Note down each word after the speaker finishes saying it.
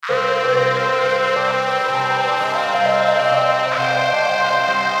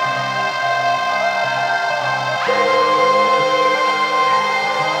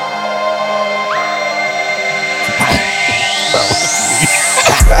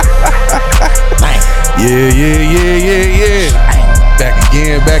Yeah.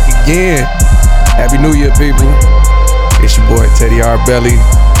 Back again. Happy New Year, people. It's your boy, Teddy R. Belly,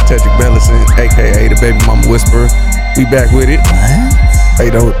 Tedrick Bellison, a.k.a. the Baby Mama Whisperer. We back with it. What? Hey,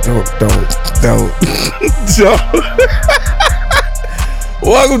 don't.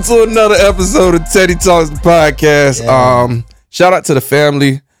 Welcome to another episode of Teddy Talks, the podcast. Yeah. Shout out to the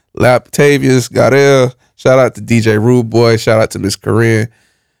family, Laptavius, Gadel. Shout out to DJ Rude Boy. Shout out to Miss Corinne.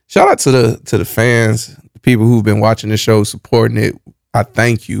 Shout out to the fans, the people who've been watching the show, supporting it. I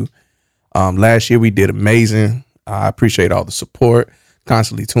thank you. Last year we did amazing. I appreciate all the support,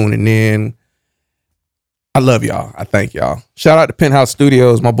 constantly tuning in. I love y'all. I thank y'all. Shout out to Penthouse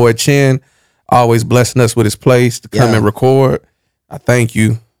Studios, my boy Chin, always blessing us with his place to come and record. I thank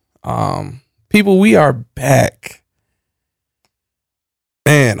you. People, we are back.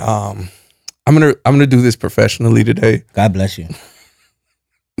 Man, I'm gonna do this professionally today. God bless you.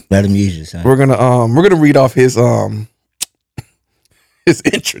 Let him use you, son. We're gonna read off his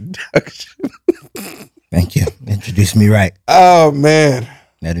introduction. Thank you. Introduce me right. Oh man.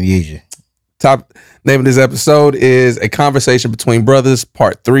 Let him use you. Top name of this episode is A Conversation Between Brothers,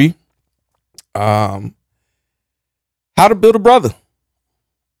 Part 3. How to Build a Brother.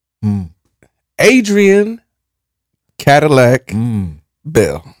 Adrian Cadillac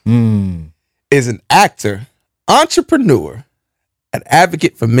Bell is an actor, entrepreneur, an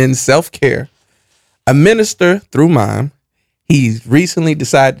advocate for men's self-care, a minister through mime. He's recently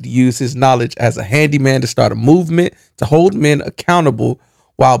decided to use his knowledge as a handyman to start a movement to hold men accountable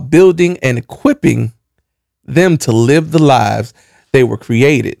while building and equipping them to live the lives they were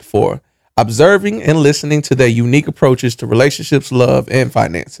created for, observing and listening to their unique approaches to relationships, love, and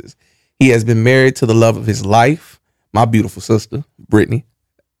finances. He has been married to the love of his life, my beautiful sister, Brittany.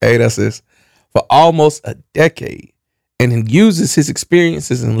 Hey, that's this. For almost a decade, and uses his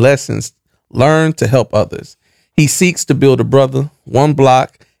experiences and lessons learned to help others. He seeks to build a brother one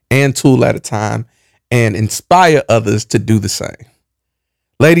block and tool at a time and inspire others to do the same.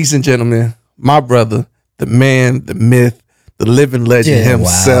 Ladies and gentlemen, my brother, the man, the myth, the living legend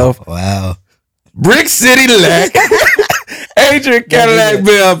himself. Wow. Brick City Lack. Adrian Cadillac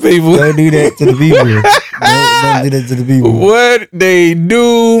Bell, people. Don't do that to the people. Don't do that to the people. What they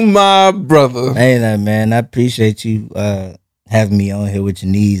do, my brother. Hey, man, I appreciate you having me on here with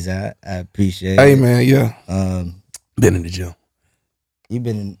your knees. I appreciate it. Hey, man, yeah. Been in the gym. You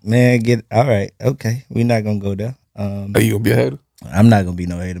been in, man, all right. Okay. We're not going to go there. Are you going to be a hater? I'm not going to be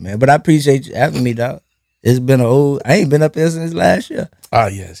no hater, man. But I appreciate you having me, dog. It's been I ain't been up here since last year. Ah,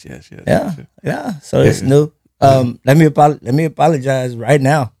 yes. Yeah. So it's new. Let me apologize right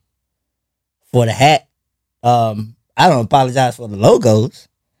now for the hat. I don't apologize for the logos.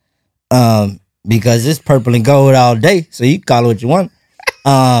 Because it's purple and gold all day, so you can call it what you want.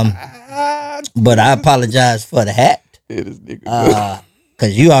 But I apologize for the hat.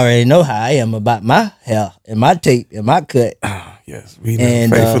 Cause you already know how I am about my hair and my tape and my cut. Yes, we know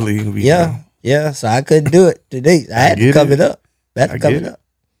faithfully. Yeah. So I couldn't do it today. I had to cover it up.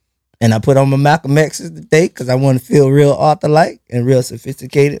 And I put on my Malcolm X's today because I want to feel real author-like and real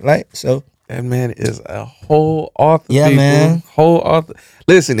sophisticated-like. So that man is a whole author. Yeah, people. man. Whole author.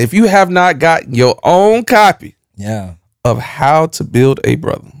 Listen, if you have not gotten your own copy of How to Build a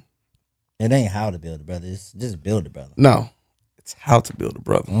Brother. It ain't how to build a brother. It's just build a brother. No, it's how to build a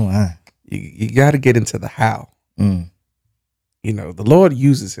brother. Oh, wow. You got to get into the how. You know, the Lord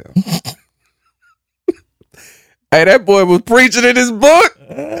uses him. Hey, that boy was preaching in his book.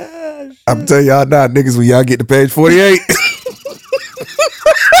 I'm telling y'all now, niggas, when y'all get to page 48.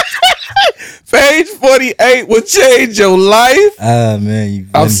 Page 48 will change your life. Man,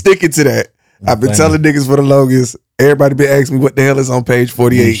 I'm sticking to that. I've been telling niggas for the longest. Everybody been asking me what the hell is on page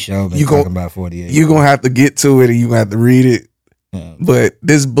 48. You talking about 48. You're going to have to get to it and you're going to have to read it. But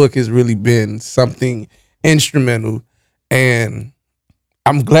this book has really been something instrumental. And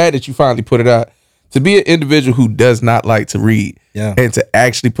I'm glad that you finally put it out. To be an individual who does not like to read and to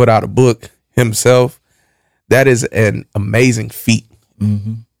actually put out a book himself, that is an amazing feat.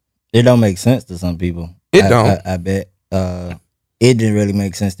 Mm-hmm. It don't make sense to some people. It don't. I bet. It didn't really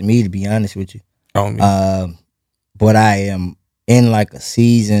make sense to me, to be honest with you. But I am in like a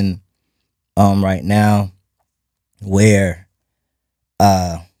season right now where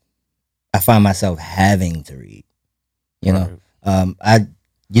I find myself having to read. You know,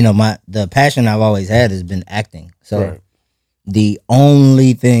 the passion I've always had has been acting. So the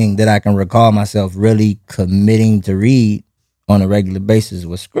only thing that I can recall myself really committing to read on a regular basis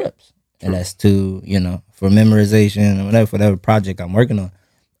was scripts. And that's to, for memorization or whatever project I'm working on.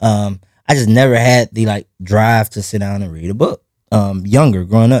 I just never had the drive to sit down and read a book. Younger,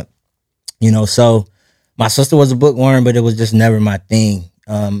 growing up, so my sister was a bookworm, but it was just never my thing.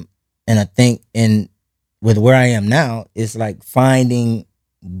 And I think with where I am now, it's like finding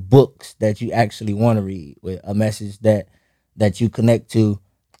books that you actually want to read with a message that you connect to,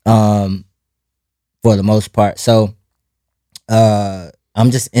 for the most part. So I'm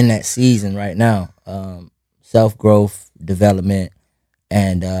just in that season right now, self-growth, development,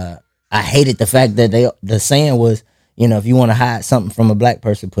 and I hated the fact that the saying was, if you want to hide something from a black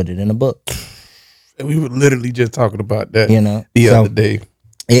person, put it in a book. And we were literally just talking about that, the other day.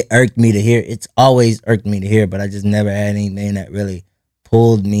 It irked me to hear. It's always irked me to hear, but I just never had anything that really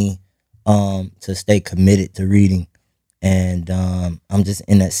pulled me to stay committed to reading. And I'm just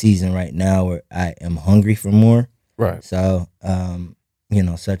in that season right now where I am hungry for more. Right. So,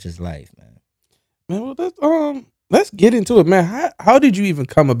 such is life, man. Man, well, let's get into it, man. How did you even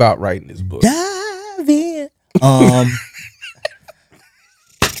come about writing this book? Dive in.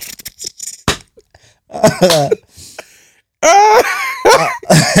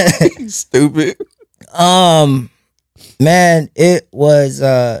 Stupid. Man, it was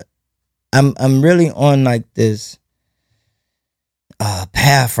I'm really on like this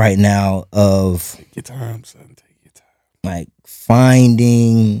path right now of take your time, son. Take your time. Like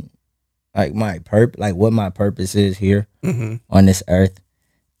finding like my purpose, like what my purpose is here on this earth.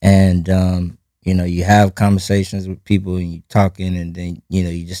 And you have conversations with people and you talking, and then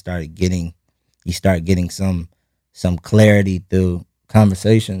you just start getting some clarity through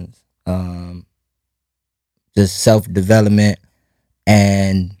conversations, just self-development.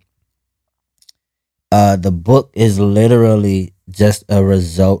 And the book is literally just a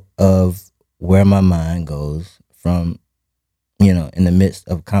result of where my mind goes from, in the midst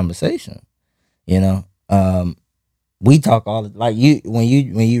of conversation. We talk all like when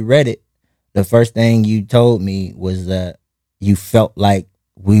you read it, the first thing you told me was that you felt like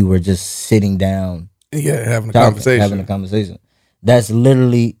we were just sitting down, having a conversation. That's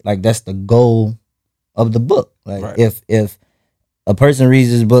literally like that's the goal of the book. Like right. if a person reads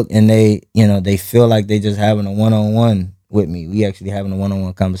this book and they feel like they just having a one-on-one with me, we actually having a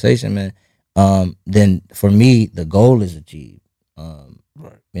one-on-one conversation, man. Then for me, the goal is achieved.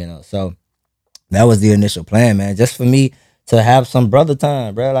 Right. So that was the initial plan, man. Just for me to have some brother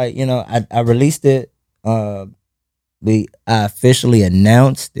time, bro. Like, I released it. I officially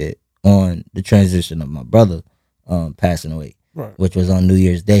announced it on the transition of my brother passing away, right, which was on New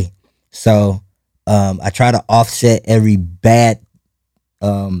Year's Day. So I try to offset every bad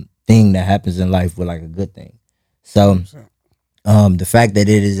thing that happens in life with like a good thing. So the fact that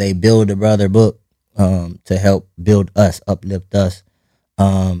it is a build a brother book to help build us, uplift us,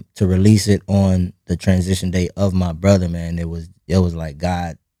 to release it on the transition day of my brother, man, it was like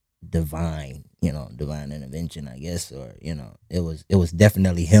God divine intervention, I guess, or it was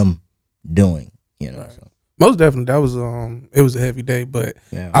definitely him doing, right. So. Most definitely, that was it was a heavy day, but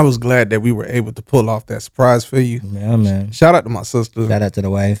yeah. I was glad that we were able to pull off that surprise for you. Yeah, man. Shout out to my sister. Shout out to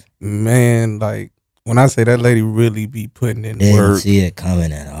the wife. Man, like when I say that lady really be putting in Didn't work. see it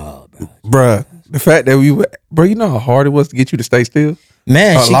coming at all, bro. Bruh, the fact that we were, bro, you know how hard it was to get you to stay still?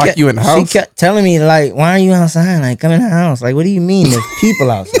 Man, she lock kept, you in the house? She kept telling me, like, why are you outside? Like, come in the house. Like, what do you mean there's people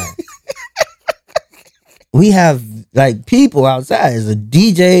outside? We have, like, people outside. There's a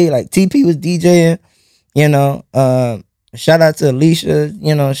DJ, like, TP was DJing, shout out to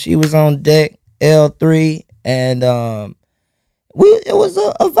Alicia, she was on deck, L3, and it was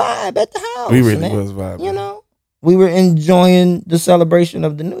a vibe at the house. We really was vibing. We were enjoying the celebration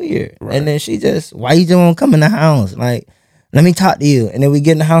of the new year. Right. And then she just, why you don't come in the house? Like, let me talk to you. And then we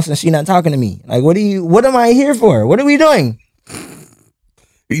get in the house and she not talking to me. Like, what am I here for? What are we doing?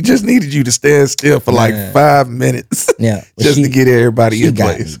 He just needed you to stand still for like 5 minutes. Yeah. Just to get everybody in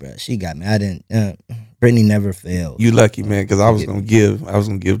place. Me, bro. She got me. I didn't, Brittany never failed. You lucky, man, because I was gonna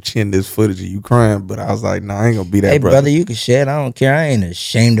give Chin this footage of you crying, but I was like, nah, I ain't gonna be that brother. Brother, you can shed. I don't care. I ain't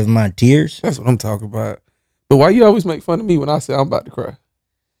ashamed of my tears. That's what I'm talking about. But why you always make fun of me when I say I'm about to cry?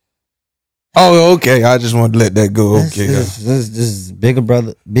 Oh, okay. I just wanted to let that go. Okay. This is bigger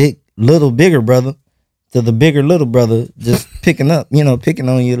brother, bigger brother to the bigger little brother, just picking up, picking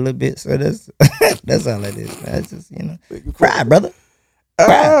on you a little bit. So that's all it is. That's just, cry, brother.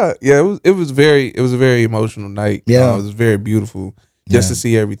 Cry. Yeah, it was a very emotional night. Yeah. It was very beautiful just to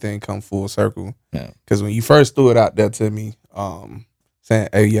see everything come full circle. Yeah. Because when you first threw it out there to me, saying,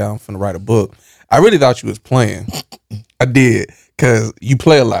 hey, yeah, I'm finna write a book, I really thought you was playing. I did, because you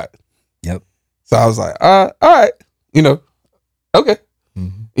play a lot. Yep. So I was like, all right, okay.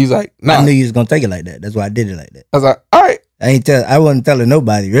 Mm-hmm. He's like, nah. I knew you was gonna take it like that. That's why I did it like that. I was like, all right. I wasn't telling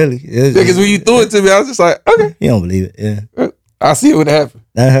nobody, really. Because when you threw it to me, I was just like, okay. You don't believe it, yeah. I see what happened.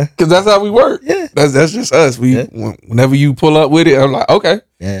 Because that's how we work. Yeah. That's just us. Whenever you pull up with it, I'm like, okay.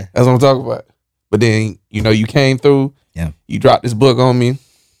 Yeah. That's what I'm talking about. But then, you came through. Yeah. You dropped this book on me.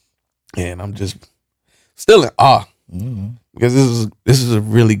 And I'm just still in awe. Mm-hmm. Because this is a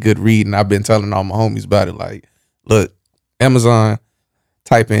really good read. And I've been telling all my homies about it. Like, look, Amazon,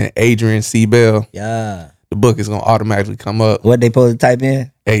 type in Adrian C. Bell. Yeah. The book is going to automatically come up. What they supposed to type in?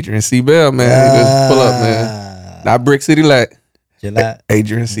 Adrian C. Bell, man. Just pull up, man. Not Brick City Lack.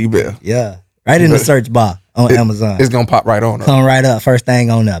 Adrian C. Bell. Yeah. Right in the search bar on Amazon. It's going to pop right on up. Come right up. First thing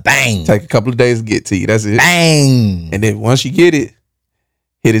on up. Bang. Take a couple of days to get to you. That's it. Bang. And then once you get it,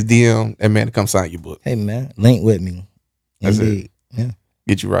 hit his DM and man to come sign your book. Hey, man. Link with me. That's Indeed. it. Yeah.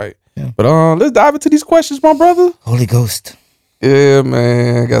 Get you right. Yeah. But let's dive into these questions, my brother. Holy Ghost. Yeah,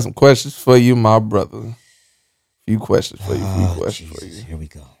 man. I got some questions for you, my brother. Few questions for you. Here we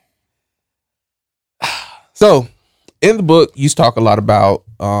go. So, in the book, you talk a lot about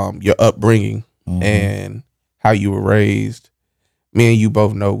your upbringing and how you were raised. Me and you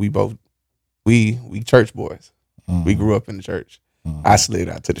both know we church boys. We grew up in the church. I slid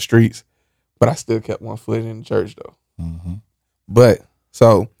out to the streets, but I still kept one foot in the church though. But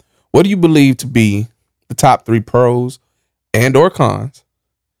so, what do you believe to be the top 3 pros and or cons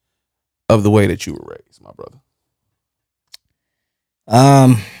of the way that you were raised, my brother?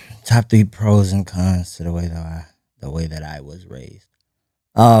 Top 3 pros and cons to the way that I was raised.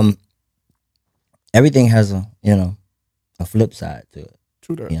 Everything has a flip side to it.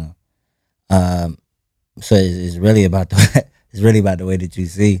 True that. So it's really about the way that you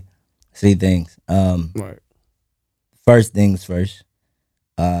see things. Right. First things first.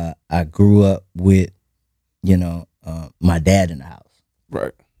 I grew up with, my dad in the house.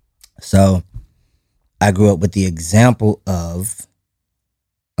 Right. So I grew up with the example of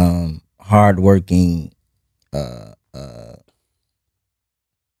hardworking,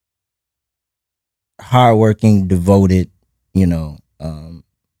 devoted,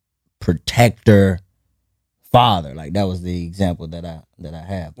 protector, father. Like that was the example that I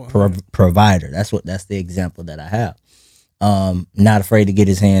have. Provider. That's the example that I have. Not afraid to get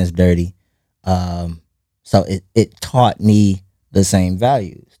his hands dirty. So it taught me the same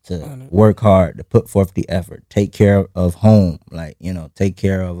values, to work hard, to put forth the effort, take care of home, take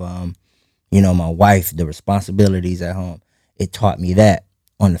care of my wife, the responsibilities at home. It taught me that.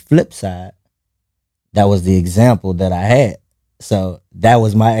 On the flip side, that was the example that I had. So that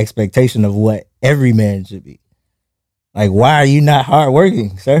was my expectation of what every man should be. Like, why are you not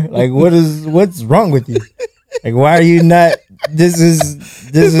hardworking, sir? Like, what's wrong with you? Like, why are you not? This is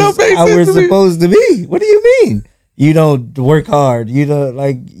how we're supposed to be. What do you mean? You don't work hard. You don't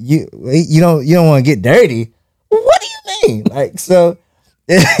you don't want to get dirty. What do you mean? Like, so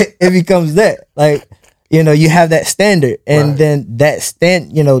it becomes that, like, you have that standard, and then that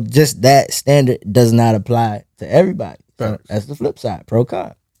just that standard does not apply to everybody. So that's the flip side, pro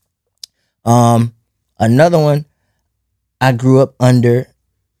con. Another one, I grew up under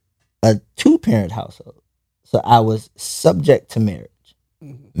a 2-parent household. So I was subject to marriage.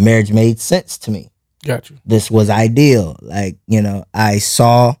 Marriage made sense to me. Gotcha. This was ideal. Like, I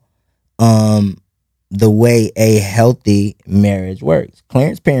saw the way a healthy marriage works.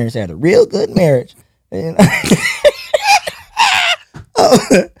 Clarence's parents had a real good marriage.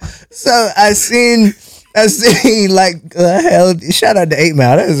 So I seen like a healthy, shout out to 8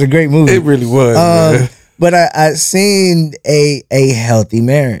 Mile. That was a great movie. It really was. Man. But I seen a healthy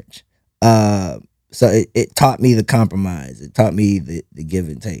marriage. So it taught me the compromise. It taught me the give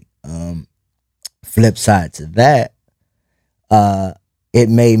and take. Flip side to that, it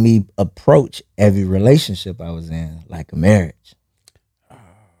made me approach every relationship I was in like a marriage.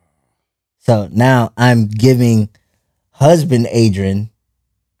 So now I'm giving husband Adrian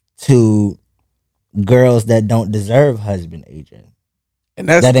to girls that don't deserve husband Adrian. And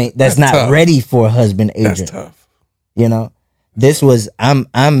that's not tough. Ready for husband Adrian. That's tough. This was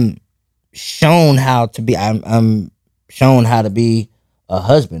I'm shown how to be. I'm shown how to be a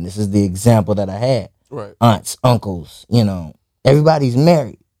husband. This is the example that I had. Right. Aunts, uncles, everybody's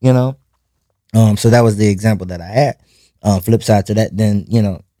married. So that was the example that I had. Flip side to that, then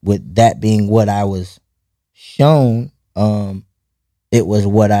with that being what I was shown, it was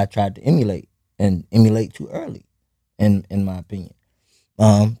what I tried to emulate too early, in my opinion.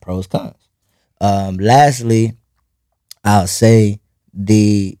 Pros, cons. Lastly, I'll say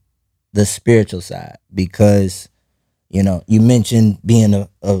the spiritual side, because you mentioned being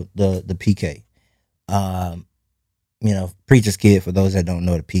the PK, preacher's kid, for those that don't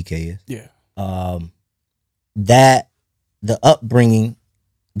know what a PK is. Yeah. That the upbringing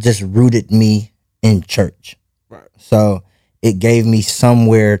just rooted me in church. Right. So it gave me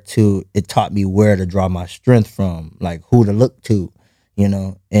somewhere to. It taught me where to draw my strength from, like who to look to,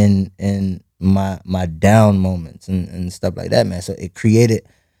 in my down moments and stuff like that, man. So it created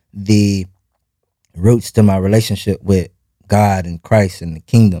the roots to my relationship with God and Christ and the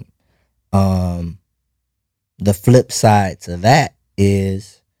kingdom. The flip side to that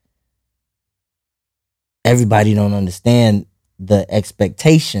is everybody don't understand the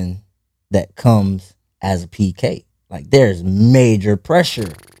expectation that comes as a PK. Like there's major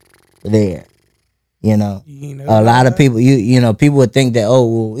pressure there. A lot of people, people would think that,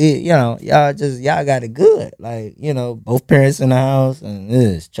 oh, well, y'all got it good. Like, both parents in the house and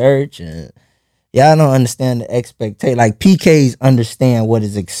this church, and y'all don't understand the expectation. Like PKs understand what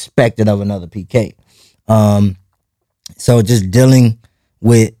is expected of another PK. So just dealing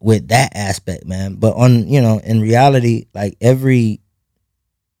with that aspect, man. But in reality, like I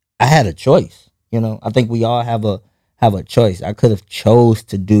had a choice. I think we all have a choice. I could have chose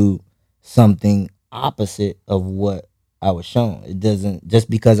to do something opposite of what I was shown. It doesn't, just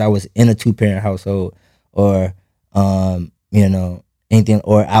because I was in a 2-parent household or anything,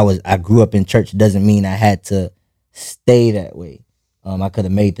 or I grew up in church, doesn't mean I had to stay that way. I could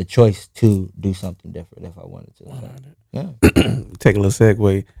have made the choice to do something different if I wanted to. So, yeah. Take a little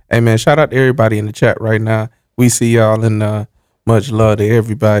segue. Hey man, shout out to everybody in the chat right now. We see y'all, and much love to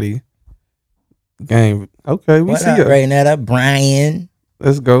everybody. Game. Okay, we what see up, y'all right now. That Brian.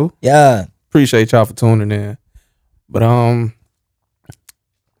 Let's go. Yeah. Appreciate y'all for tuning in. But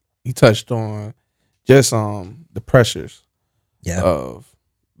you touched on just the pressures of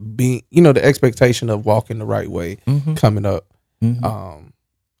being, the expectation of walking the right way coming up. Mm-hmm.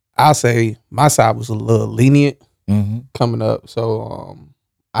 I'll say my side was a little lenient coming up, so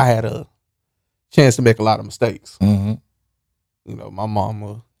I had a chance to make a lot of mistakes. My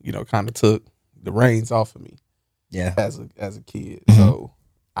mama, kind of took the reins off of me. Yeah, as a kid, so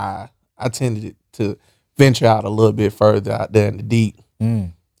I tended to venture out a little bit further out there in the deep.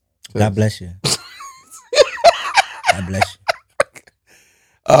 God bless you. God bless you.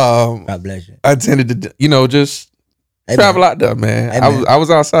 God bless you. I tended to, just travel out there, man. I was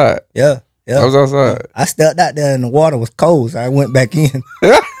outside. Yeah. I was outside. I stepped out there and the water was cold, so I went back in.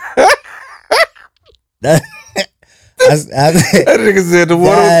 That nigga said the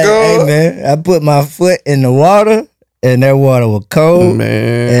water was cold. Hey man, I put my foot in the water and that water was cold.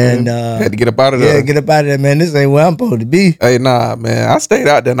 Man, and had to get up out of there. Yeah, get up out of there, man. This ain't where I'm supposed to be. Hey, nah, man. I stayed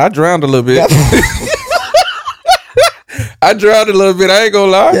out there and I drowned a little bit. I drowned a little bit. I ain't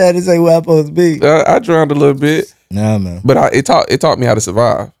gonna lie. Yeah, this ain't where I'm supposed to be. I drowned a little bit. Nah, man. But it taught me how to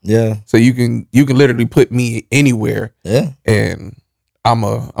survive. Yeah. So you can literally put me anywhere. Yeah. And I'm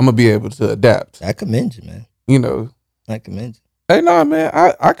a be able to adapt. I commend you, man. I commend you. Hey, nah, man.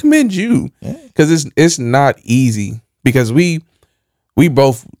 I commend you because it's not easy, because we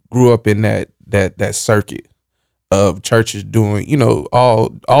both grew up in that circuit of churches doing, all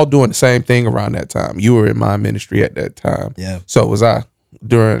doing the same thing around that time. You were in my ministry at that time. Yeah. So was I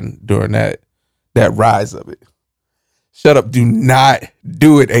during that rise of it. Shut up. Do not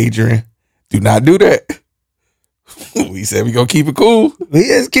do it, Adrian. Do not do that. We said we gonna keep it cool. We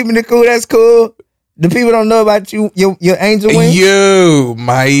just keeping it cool. That's cool. The people don't know about you, your angel wings. You,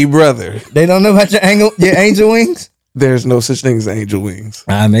 my brother. They don't know about your angel wings. There's no such thing as angel wings.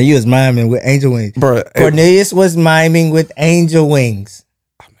 Man, you was miming with angel wings. Bro, Cornelius was miming with angel wings.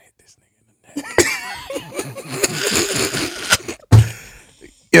 I made this nigga in the neck.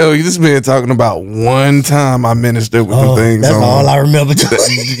 Yo, this man talking about one time I ministered with them things. That's all I remember.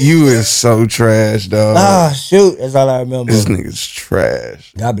 You is so trash, dog. Ah, shoot. That's all I remember. This nigga's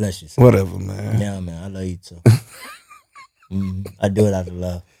trash. God bless you. Son. Whatever, man. Yeah, man. I love you too. I do it out of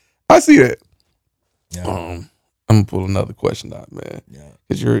love. I see that. Yeah. I'm gonna pull another question out, man. Yeah.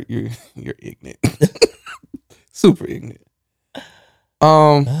 Because you're ignorant. Super ignorant.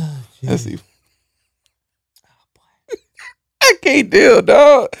 Let's see. I can't deal,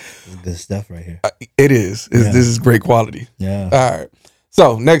 dog. It's good stuff right here. It is. This is great quality. Yeah. All right.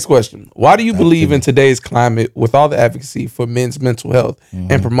 So, next question. Why do you believe in today's climate, with all the advocacy for men's mental health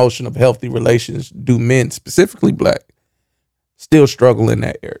and promotion of healthy relations, do men, specifically Black, still struggle in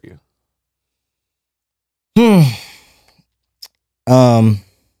that area?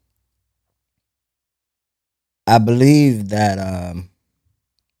 I believe that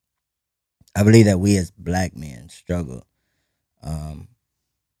we as Black men struggle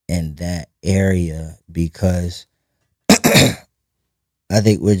in that area because I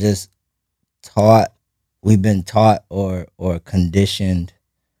think we're just we've been taught or conditioned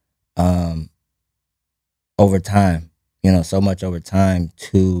over time, so much over time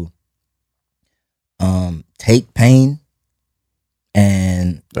to take pain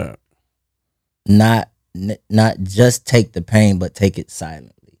and not just take the pain, but take it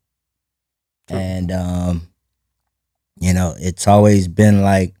silently. True. And it's always been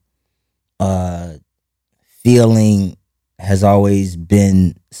like feeling has always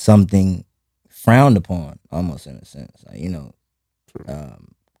been something frowned upon, almost in a sense. Like,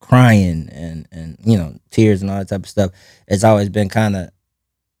 crying and tears and all that type of stuff. It's always been kind of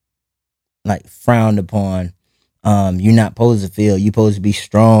like frowned upon. You're not supposed to feel. You're supposed to be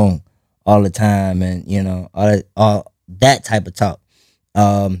strong all the time, and all that type of talk.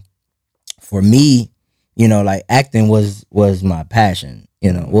 For me, like acting was my passion.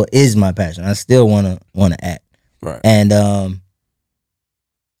 Is my passion. I still wanna act. Right. And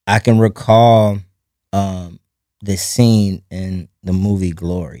I can recall the scene in the movie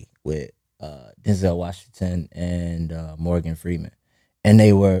Glory with Denzel Washington and Morgan Freeman, and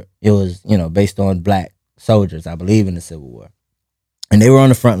it was based on black soldiers, I believe, in the Civil War, and they were on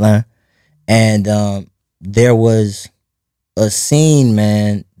the front line, and there was a scene,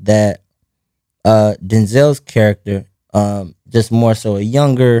 man, that Denzel's character, just more so a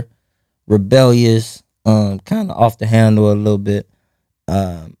younger, rebellious, kind of off the handle a little bit.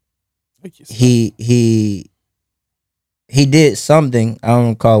 He did something. I don't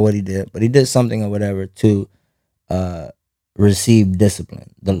recall what he did, but he did something or whatever to receive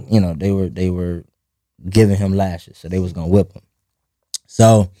discipline. They were giving him lashes, so they was gonna whip him.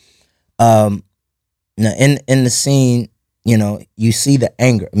 So, now in the scene, you see the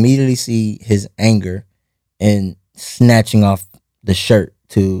anger. Immediately see his anger in snatching off the shirt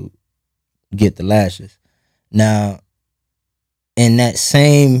to get the lashes. Now, in that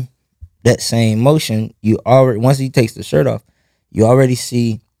same motion, you already, once he takes the shirt off, you already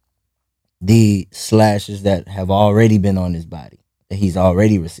see the slashes that have already been on his body, that he's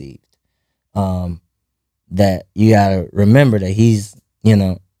already received. That you gotta remember that he's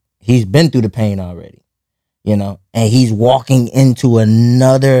been through the pain already, and he's walking into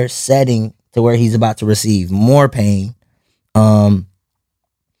another setting to where he's about to receive more pain. And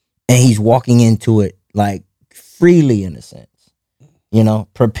he's walking into it like freely, in a sense,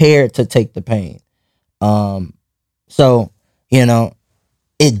 prepared to take the pain. So,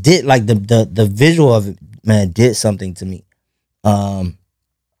 it did, like, the visual of it, man, did something to me. So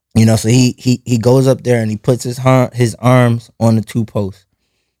he goes up there and he puts his arms on the two posts,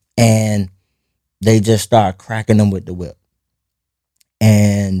 and they just start cracking him with the whip.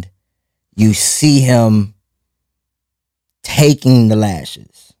 And you see him taking the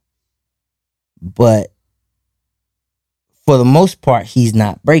lashes, but for the most part, he's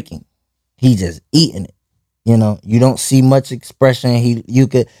not breaking. He's just eating it. You don't see much expression.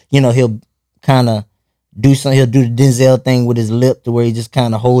 He'll kind of do something. He'll do the Denzel thing with his lip, to where he just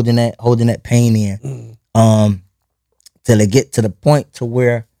kind of holding that pain in, till it get to the point to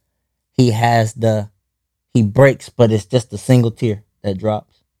where he breaks, but it's just a single tear that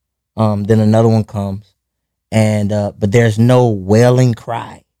drops. Then another one comes, and but there's no wailing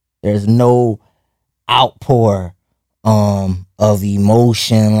cry. There's no outpour of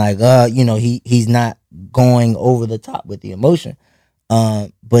emotion, like he's not going over the top with the emotion,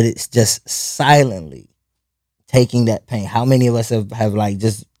 but it's just silently taking that pain. How many of us have like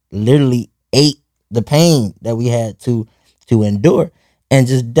just literally ate the pain that we had to endure and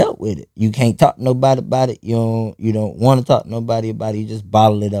just dealt with it? You can't talk to nobody about it. You don't want to talk to nobody about it. You just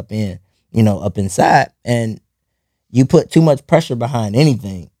bottle it up up inside, and you put too much pressure behind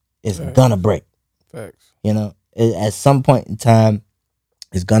anything, it's gonna break. Facts. At some point in time,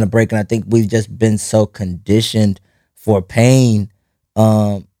 it's gonna break, and I think we've just been so conditioned for pain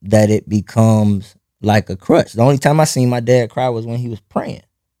that it becomes like a crutch. The only time I seen my dad cry was when he was praying,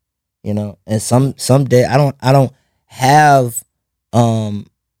 and some day I don't have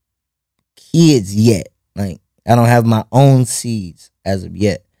kids yet. Like, I don't have my own seeds as of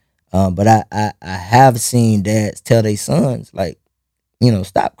yet, but I have seen dads tell their sons, like,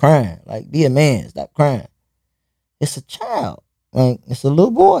 stop crying, like, be a man, stop crying. It's a child. Like, it's a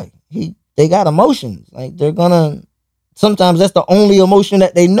little boy. They got emotions. Like, sometimes that's the only emotion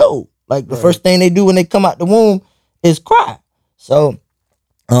that they know. Like, the first thing they do when they come out the womb is cry. So,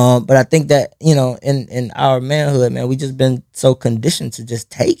 but I think that, in our manhood, man, we just been so conditioned to just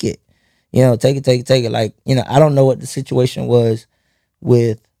take it. Take it. Like, I don't know what the situation was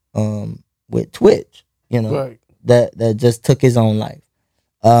with Twitch, that just took his own life.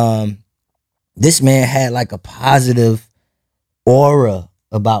 This man had like a positive aura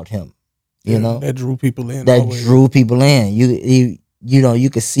about him, that drew people in. You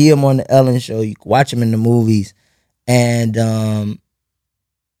could see him on the Ellen show, you could watch him in the movies, and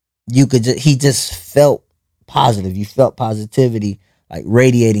he just felt positive. You felt positivity like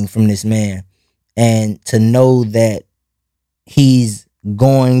radiating from this man. And to know that he's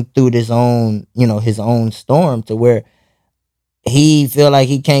going through this own, his own storm to where he feel like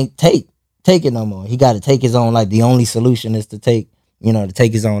he can't take it no more. He got to take his own life. The only solution is to take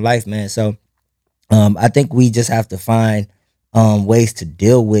his own life, man. So I think we just have to find ways to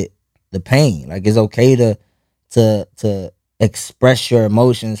deal with the pain. Like, it's okay to express your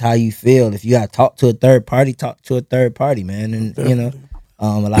emotions, how you feel. If you got to talk to a third party, man. And a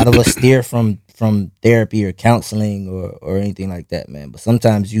lot of us steer from therapy or counseling or anything like that, man. But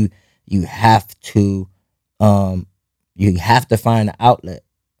sometimes you have to find an outlet.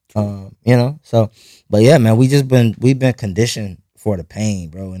 So, but yeah, man, we've been conditioned for the pain,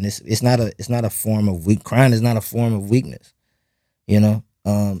 bro. And it's not a form of crying is not a form of weakness.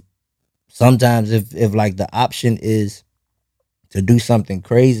 Sometimes if like the option is to do something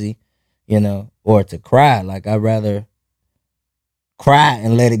crazy, or to cry, like I'd rather cry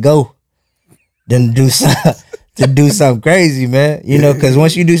and let it go than do something crazy, man. Because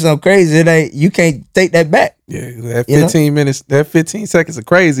once you do something crazy, you can't take that back. Yeah, that 15 minutes, that 15 seconds of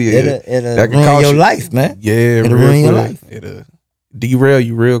crazy, it'll ruin your life, man. Yeah, it'll ruin your life. It'll derail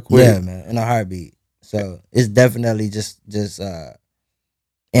you real quick. Yeah, man, in a heartbeat. So it's definitely just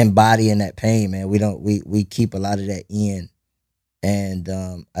embodying that pain, man. We keep a lot of that in, and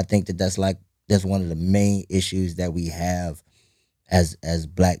I think that's one of the main issues that we have as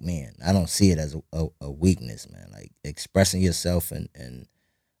black men. I don't see it as a weakness, man. Like, expressing yourself and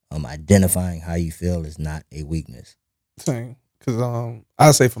identifying how you feel is not a weakness. Same, because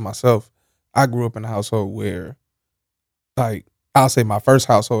I'll say for myself, I grew up in a household where, like, I'll say my first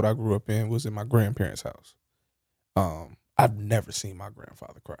household I grew up in was in my grandparents' house. I've never seen my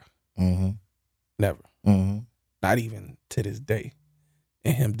grandfather cry. Mm-hmm. Never. Mm-hmm. Not even to this day.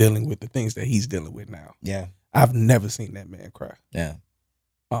 And him dealing with the things that he's dealing with now. Yeah. I've never seen that man cry. Yeah.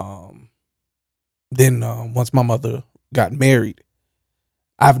 Then once my mother got married,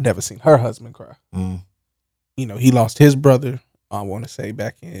 I've never seen her husband cry. Mm. He lost his brother, I want to say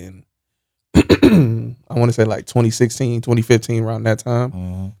back in, I want to say like 2016, 2015, around that time.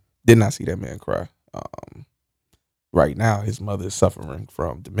 Mm-hmm. Did not see that man cry. Right now, his mother is suffering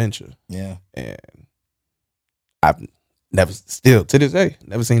from dementia. Yeah. And I've never, still to this day,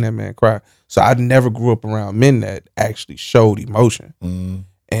 never seen that man cry. So I never grew up around men that actually showed emotion. Mm.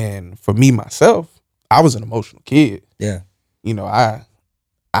 And for me, myself, I was an emotional kid. Yeah.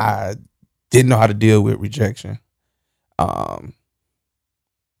 I didn't know how to deal with rejection. Didn't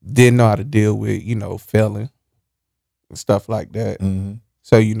know how to deal with, failing and stuff like that. Mm-hmm.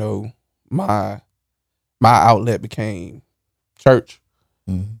 So, my outlet became church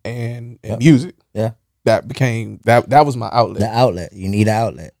and music. Yeah. That became that was my outlet. The outlet. You need an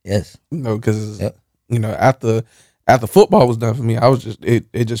outlet. Yes. Because after football was done for me, I was just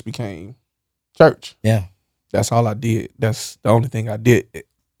it just became church. Yeah. That's all I did. That's the only thing I did,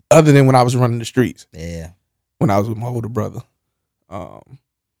 other than when I was running the streets. Yeah. When I was with my older brother.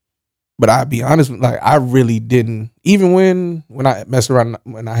 But I'll be honest, like, I really didn't, even when I messed around,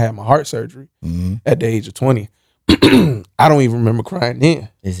 when I had my heart surgery at the age of 20, I don't even remember crying then.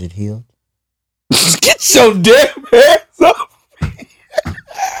 Is it healed? Get your damn hands off me.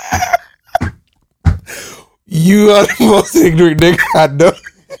 You are the most ignorant nigga I know.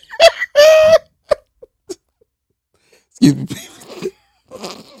 Excuse me.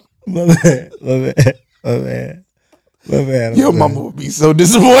 My bad. Your mama would be so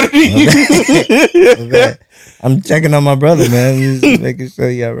disappointed in you. I'm checking on my brother, man. Just making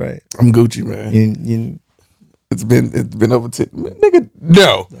sure you all right. I'm Gucci, man. It's been over 10 nigga.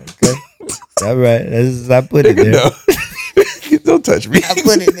 No. Okay. All right. I put it there. No. Don't touch me. I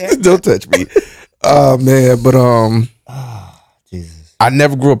put it there. Don't touch me. Oh man, but Jesus. I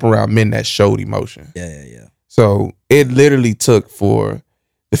never grew up around men that showed emotion. Yeah. So it literally took for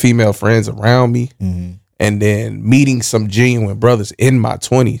the female friends around me, and then meeting some genuine brothers in my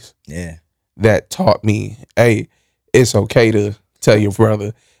 20s. Yeah. That taught me, hey, it's okay to tell your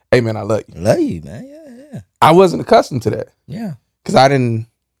brother, hey man, I love you. Love you, man. Yeah. I wasn't accustomed to that. Yeah. Because I didn't,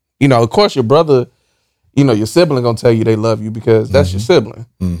 of course your brother, your sibling gonna tell you they love you because that's your sibling.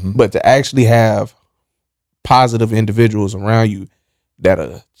 But to actually have positive individuals around you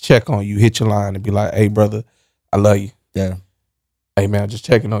that'll check on you, hit your line and be like, hey brother, I love you. Yeah. Hey man, just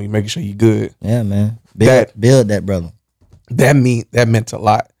checking on you, making sure you good. Yeah, man. Build that brother. That meant a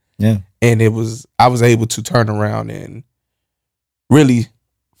lot. Yeah. And I was able to turn around and really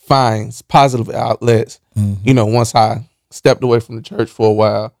find positive outlets. Once I stepped away from the church for a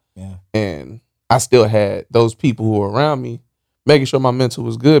while, and I still had those people who were around me, making sure my mental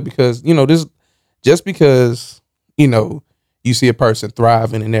was good because just because, you see a person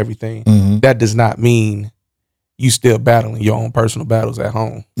thriving and everything, that does not mean you still battling your own personal battles at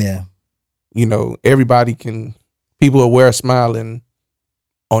home. Yeah. People will wear a smile and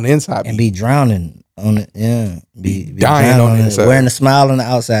on the inside and be drowning on it. Yeah. Be dying on the inside. Wearing a smile on the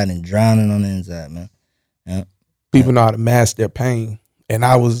outside and drowning on the inside, man. Yeah. People know how to mask their pain. And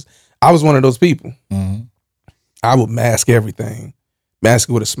I was one of those people. I would mask everything. Mask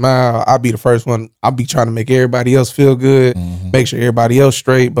it with a smile. I'll be the first one. I'll be trying to make everybody else feel good, make sure everybody else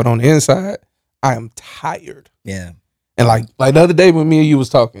straight. But on the inside, I am tired. Yeah. And like the other day when me and you was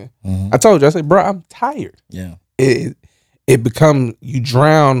talking, I told you, I said, bro, I'm tired. Yeah. It becomes, you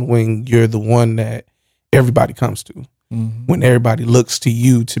drown when you're the one that everybody comes to. When everybody looks to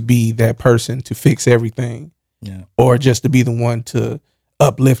you to be that person to fix everything. Yeah. Or just to be the one to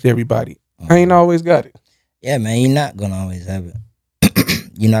uplift everybody. I ain't always got it. Yeah, man, you're not gonna always have it.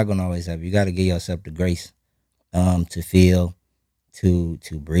 You're not gonna always have it. You gotta give yourself the grace to feel, to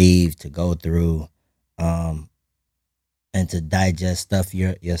breathe, to go through, and to digest stuff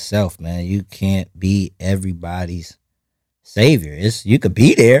yourself, man. You can't be everybody's savior. You could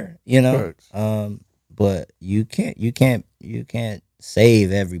be there, but you can't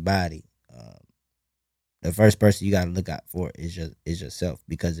save everybody. The first person you gotta look out for is yourself,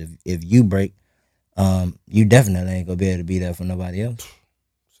 because if you break, you definitely ain't gonna be able to be there for nobody else.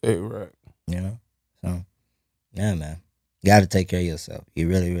 Say it right. So yeah, man, you gotta take care of yourself. You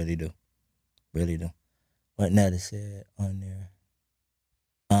really, really do, really do. What Netta said on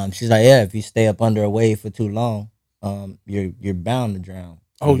there, she's like, yeah, if you stay up under a wave for too long, you're bound to drown.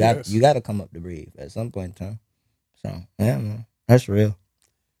 You gotta come up to breathe at some point in time. So yeah, man, that's real.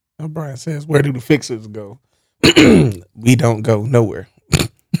 Now Brian says, where do the fixers go? We don't go nowhere.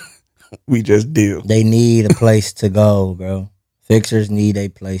 We just deal. They need a place to go, bro. Fixers need a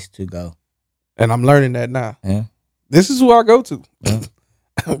place to go. And I'm learning that now. Yeah. This is who I go to. Yeah.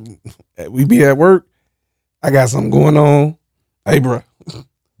 We be at work. I got something going on. Hey, bro.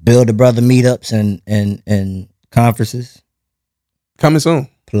 Build a brother meetups and conferences. Coming soon.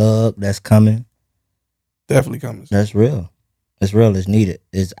 Plug, that's coming. Definitely coming soon. That's real. It's real. It's needed.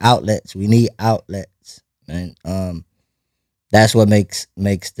 It's outlets. We need outlets. And that's what makes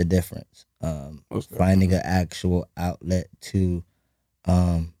the difference. Finding an actual outlet to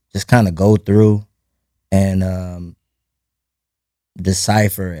just kind of go through and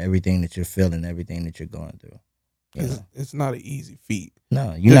decipher everything that you're feeling, everything that you're going through. It's not an easy feat.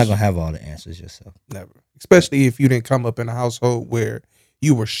 No, you're not going to have all the answers yourself. Never. Especially if you didn't come up in a household where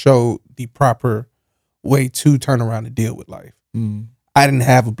you were showed the proper way to turn around and deal with life. I didn't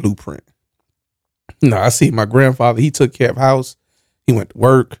have a blueprint. No, I see my grandfather, he took care of house. He went to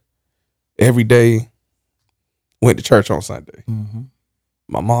work every day, went to church on Sunday.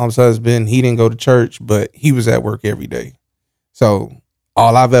 My mom's husband, he didn't go to church, but he was at work every day. So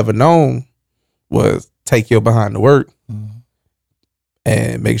all I've ever known was take your behind to work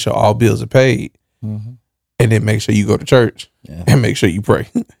and make sure all bills are paid. And then make sure you go to church and make sure you pray.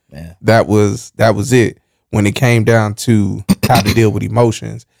 That was it. When it came down to how to deal with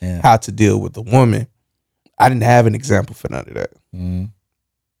emotions, how to deal with a woman, I didn't have an example for none of that.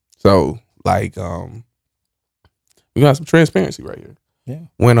 So, like, we got some transparency right here. Yeah.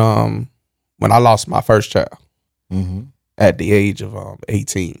 When I lost my first child at the age of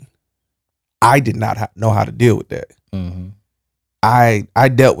 18, I did not know how to deal with that. I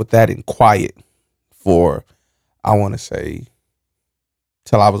dealt with that in quiet for, I want to say,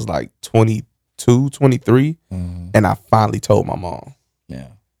 till I was like 22, 23, and I finally told my mom. Yeah.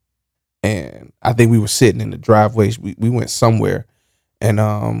 And I think we were sitting in the driveway. We went somewhere,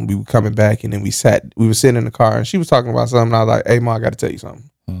 and we were coming back, and then we were sitting in the car, and she was talking about something. And I was like, "Hey, Mom, I got to tell you something."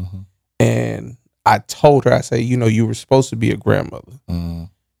 And I told her, I said, you were supposed to be a grandmother,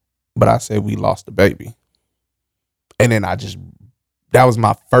 but I said we lost the baby. And then that was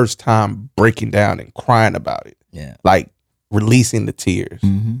my first time breaking down and crying about it. Yeah. Like releasing the tears.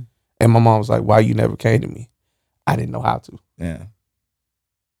 And my mom was like, why you never came to me? I didn't know how to. Yeah.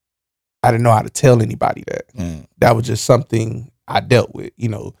 I didn't know how to tell anybody that. That was just something I dealt with.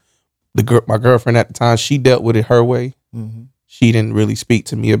 My girlfriend at the time, she dealt with it her way. She didn't really speak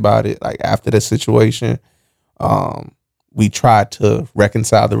to me about it. Like after the situation, we tried to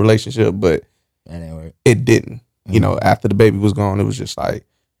reconcile the relationship, but it didn't. After the baby was gone, it was just like,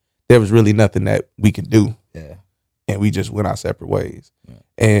 there was really nothing that we could do. Yeah. And we just went our separate ways.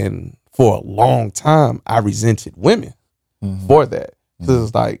 And for a long time, I resented women for that. So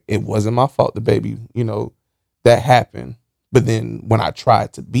it's like, it wasn't my fault, the baby, that happened. But then when I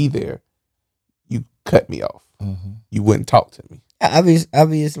tried to be there, you cut me off. You wouldn't talk to me.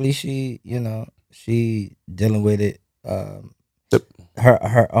 Obviously, she, she dealing with it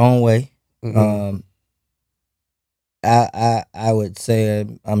her own way. Mm-hmm. I would say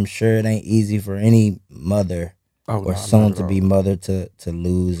I'm sure it ain't easy for any mother or soon to be mother to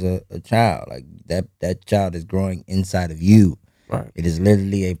lose a child. Like that child is growing inside of you. Right. It is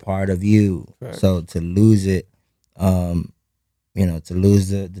literally a part of you. Right. So to lose it, to lose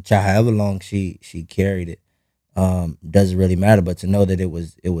the child, however long she carried it, doesn't really matter. But to know that it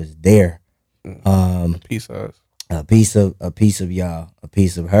was there, a piece of us, a piece of y'all, a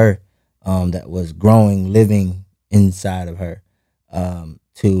piece of her, that was growing, living inside of her,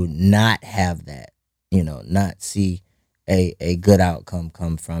 to not have that, not see a good outcome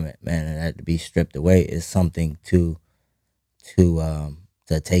come from it, man, and that to be stripped away is something to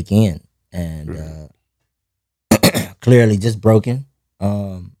take in, and clearly just broken,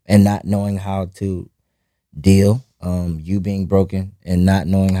 and not knowing how to deal, you being broken and not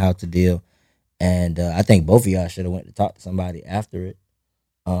knowing how to deal, and I think both of y'all should have went to talk to somebody after it,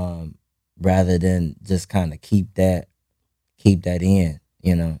 rather than just kind of keep that in.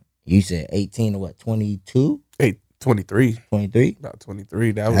 You said 18 to what, 22? 23. 23? About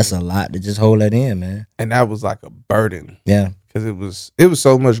 23. That's a lot to just hold that in, man. And that was like a burden. Yeah. Because it was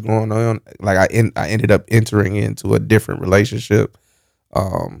so much going on. Like I ended up entering into a different relationship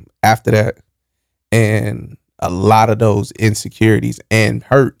after that. And a lot of those insecurities and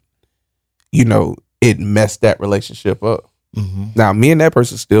hurt, it messed that relationship up. Mm-hmm. Now, me and that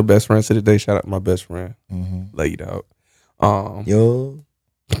person still best friends to the day. Shout out to my best friend. Mm-hmm. Laid out. Yo.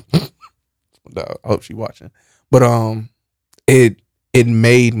 I hope she watching. But it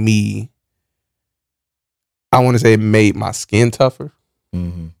made me, I want to say it made my skin tougher.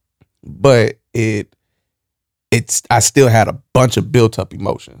 Mm-hmm. But I still had a bunch of built up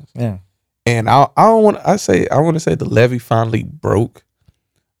emotions. Yeah. And I want to say the levee finally broke.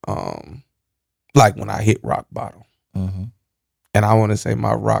 Like when I hit rock bottom. Mm-hmm. And I want to say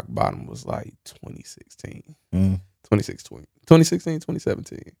my rock bottom was like 2016. 2016,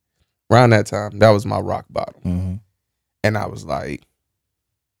 2017. Around that time, that was my rock bottom. Mm-hmm. And I was like,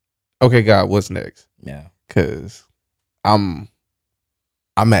 okay, God, what's next? Yeah. Because I'm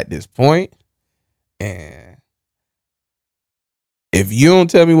at this point, and if you don't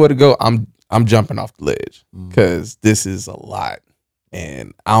tell me where to go, I'm jumping off the ledge, because this is a lot,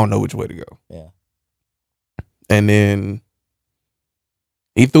 and I don't know which way to go. Yeah. And then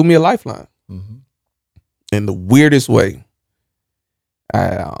he threw me a lifeline. Mm-hmm. In the weirdest way.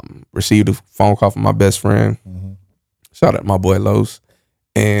 I received a phone call from my best friend. Mm-hmm. Shout out my boy Los.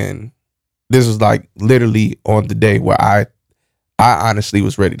 And this was like literally on the day where I honestly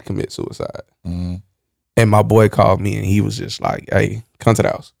was ready to commit suicide. Mm-hmm. And my boy called me, and he was just like, hey, come to the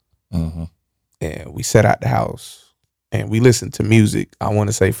house. Mm-hmm. And we sat out the house, and we listened to music, I want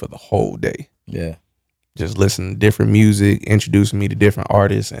to say, for the whole day. Yeah. Just listening to different music, introducing me to different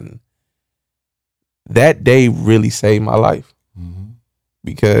artists. And that day really saved my life. Mm-hmm.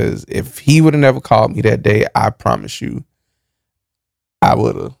 Because if he would have never called me that day, I promise you, I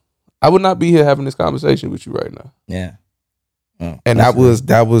would not be here having this conversation with you right now. Yeah. Oh, and that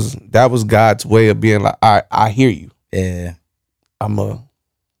was God's way of being like, I hear you. Yeah.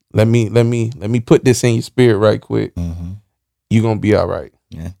 Let me put this in your spirit right quick. Mm-hmm. You're gonna be all right.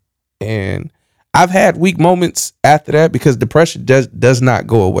 Yeah. And I've had weak moments after that, because depression does not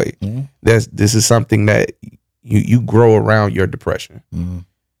go away. Mm-hmm. This is something that you grow around your depression. Mm-hmm.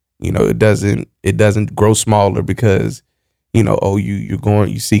 It doesn't grow smaller because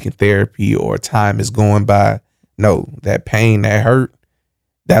you're seeking therapy or time is going by. No, that pain, that hurt,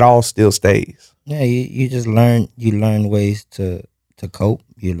 that all still stays. Yeah, you just learn ways to cope.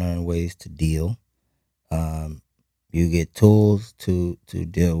 You learn ways to deal. You get tools to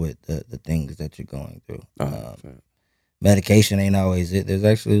deal with the things that you're going through. Medication ain't always it.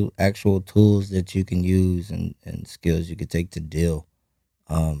 There's actual tools that you can use and skills you could take to deal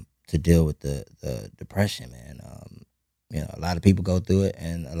with the depression, man. A lot of people go through it,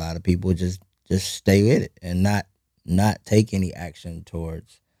 and a lot of people just stay with it and not take any action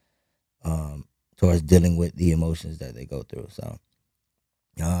towards dealing with the emotions that they go through. So,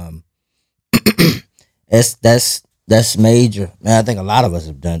 that's major, man. I think a lot of us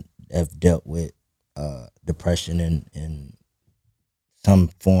have dealt with depression in some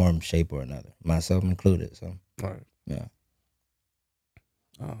form, shape, or another, myself included. So, right, yeah.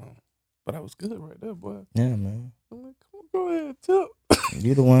 But that was good right there, boy. Yeah, man. I'm like, come on, go ahead, Tip.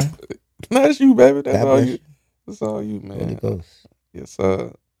 You the one. That's you, baby. That's all you. That's all you, man. Holy Ghost. Yes,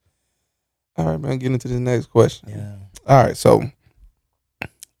 All right, man. Getting into the next question. Yeah. All right. So,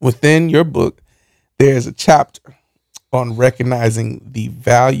 within your book, there's a chapter on recognizing the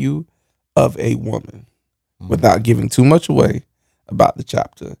value of a woman, without giving too much away about the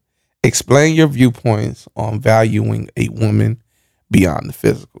chapter. Explain your viewpoints on valuing a woman beyond the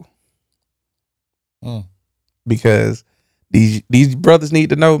physical. Because these brothers need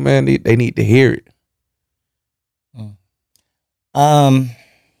to know, man. They need to hear it.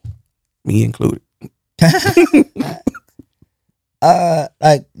 Me included.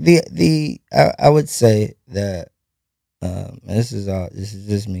 Like I would say that, and this is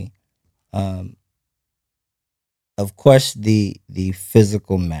just me. Of course, the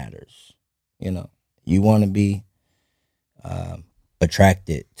physical matters. You know, you want to be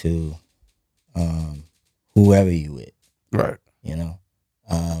attracted to whoever you with, right? You know,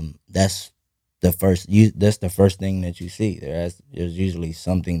 that's the first. That's the first thing that you see. There's usually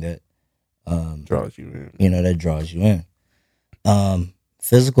something that draws you in. You know, that draws you in.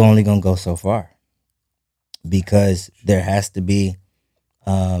 Physical only gonna go so far, because there has to be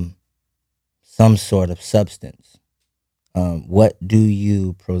some sort of substance. What do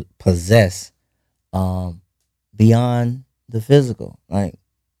you possess beyond the physical? Like,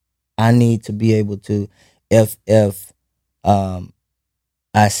 I need to be able to, if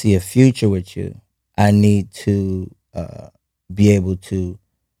I see a future with you, I need to be able to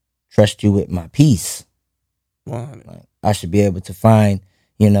trust you with my peace. Like, I should be able to find,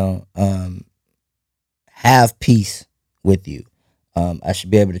 have peace with you. I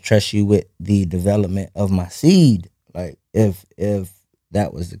should be able to trust you with the development of my seed. Like, if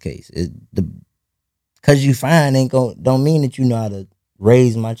that was the case, because you fine don't mean that you know how to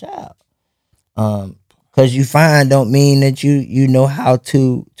raise my child. Because you fine don't mean that you know how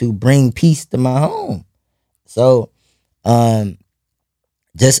to bring peace to my home. So,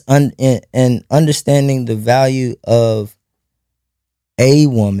 just and understanding the value of a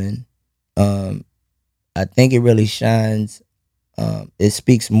woman, I think it really shines. It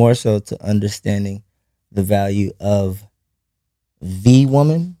speaks more so to understanding the value of the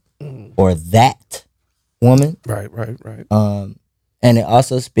woman or that woman. Right. And it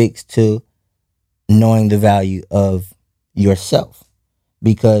also speaks to knowing the value of yourself,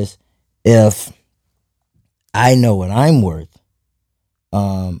 because if I know what I'm worth,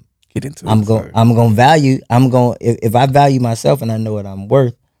 get into if I value myself and I know what I'm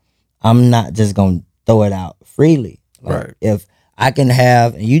worth, I'm not just gonna throw it out freely. Like, right. If I can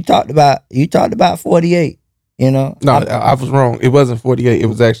have, and you talked about 48. No, I was wrong. It wasn't 48. It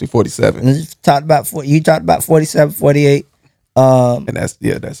was actually 47. You talked about 47, 48. And that's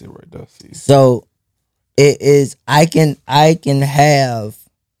it right there. See. So it is. I can have.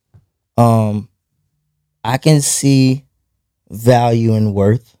 I can see value and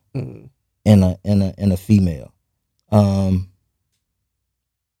worth in a female.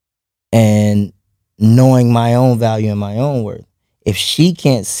 And knowing my own value and my own worth. If she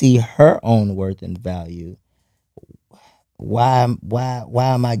can't see her own worth and value, why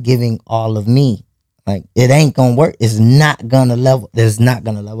am I giving all of me? Like, it ain't gonna work. It's not gonna level. It's not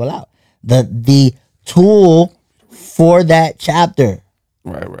gonna level out. The tool for that chapter.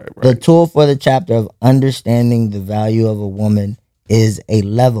 Right. The tool for the chapter of understanding the value of a woman is a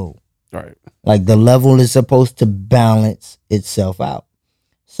level. Right. Like, the level is supposed to balance itself out.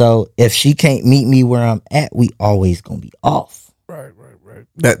 So if she can't meet me where I'm at, we always gonna be off. Right.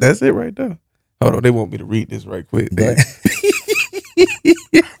 That's it right there. Hold on, they want me to read this right quick.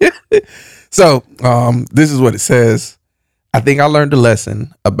 So, this is what it says. I think I learned a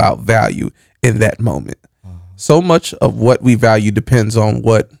lesson about value in that moment. So much of what we value depends on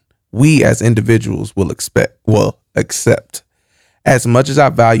what we as individuals will accept. As much as I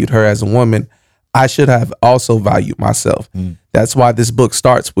valued her as a woman, I should have also valued myself. That's why this book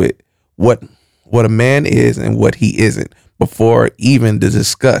starts with what a man is and what he isn't, before even the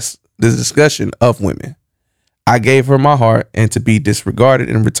discussion of women. I gave her my heart, and to be disregarded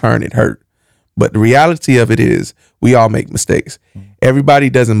in return, it hurt. But the reality of it is, we all make mistakes. Everybody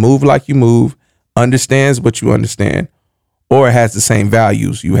doesn't move like you move, understands what you understand, or has the same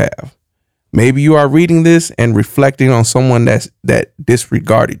values you have. Maybe you are reading this and reflecting on someone that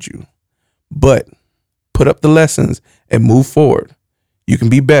disregarded you. But put up the lessons and move forward. You can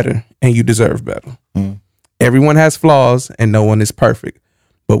be better, and you deserve better. Everyone has flaws, and no one is perfect.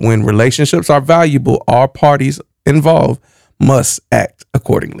 But when relationships are valuable, all parties involved must act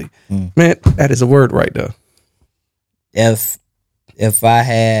accordingly. Man, that is a word right there. If I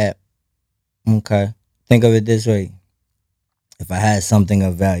had, think of it this way. If I had something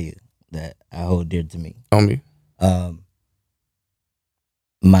of value that I hold dear to me. On me.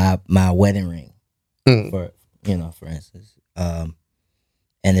 My wedding ring, for instance. And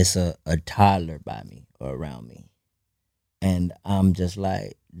it's a toddler by me or around me. And I'm just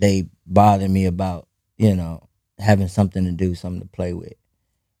like, they bother me about, having something to do, something to play with.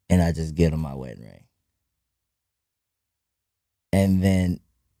 And I just get them my wedding ring. And then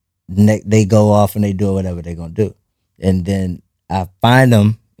they go off and they do whatever they're going to do. And then I find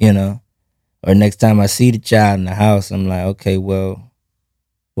them, or next time I see the child in the house, I'm like, okay, well,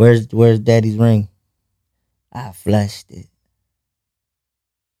 where's daddy's ring? I flushed it.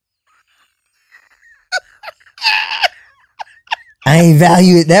 I ain't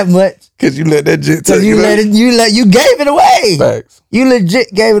value it that much. Cause you let that jit take you gave it away. Facts. You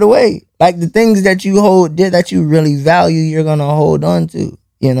legit gave it away. Like the things that you hold dear, that you really value, you're gonna hold on to.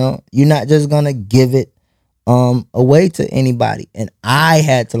 You're not just gonna give it away to anybody. And I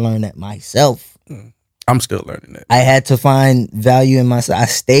had to learn that myself. I'm still learning that. I had to find value in myself. I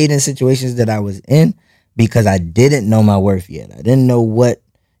stayed in situations that I was in because I didn't know my worth yet. I didn't know what,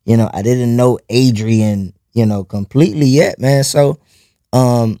 I didn't know Adrian, completely yet, man. So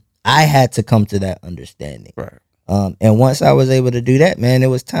I had to come to that understanding. Right. And once I was able to do that, man, it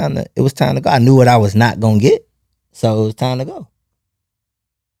was time to go. I knew what I was not gonna get. So it was time to go.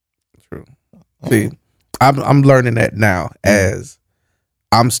 True. See, I'm learning that now as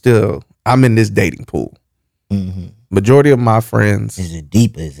I'm in this dating pool. Mm-hmm. Majority of my friends. Is it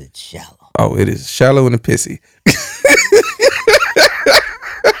deep or is it shallow? Oh, it is shallow and pissy.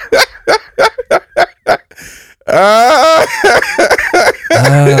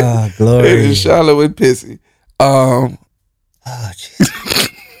 Glory. It is shallow and pissy.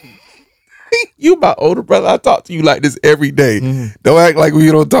 You my older brother. I talk to you like this every day. Mm-hmm. Don't act like we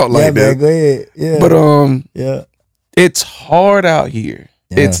don't talk like that. Man, go ahead. Yeah. But it's hard out here.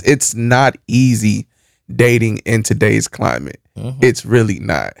 Yeah. It's not easy dating in today's climate. Mm-hmm. It's really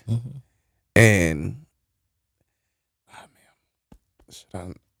not. Mm-hmm. And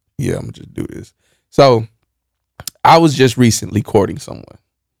I'm gonna just do this. So I was just recently courting someone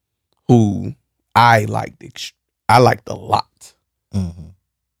who I liked a lot. Mm-hmm.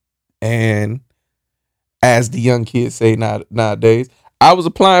 And as the young kids say nowadays, I was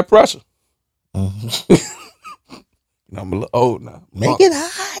applying pressure. Mm-hmm. I'm a little old now. Make it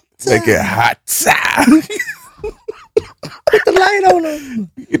hot. Make it hot. Put the light on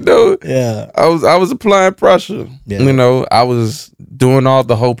them. Yeah. I was applying pressure. Yeah. I was doing all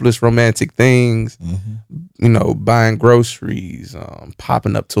the hopeless romantic things. Mm-hmm. Buying groceries,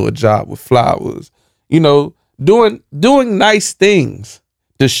 popping up to a job with flowers. Doing nice things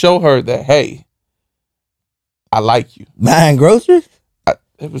to show her that, hey, I like you. Buying groceries?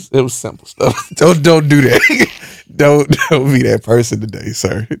 It was simple stuff. Don't do that. Don't be that person today,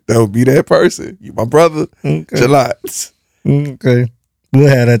 sir. Don't be that person. You my brother. Okay. Chill out. Okay. We'll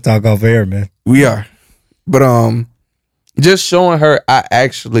have that talk off air, man. We are. But just showing her I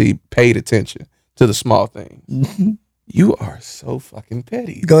actually paid attention to the small things. Mm-hmm. You are so fucking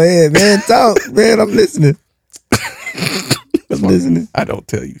petty. Go ahead, man. Talk. Man, I'm listening. I'm listening. I don't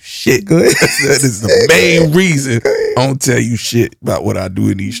tell you shit. Go ahead. That is the main reason I don't tell you shit about what I do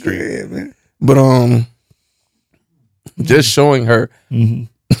in these streets. Ahead, man. But just showing her. Mm-hmm.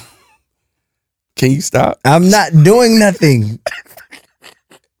 Can you stop? I'm not doing nothing.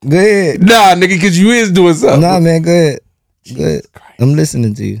 Go ahead. Nah, nigga, because you is doing something. Nah, man, go ahead. Go ahead. I'm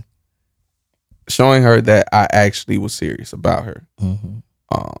listening to you. Showing her that I actually was serious about her. Mm-hmm.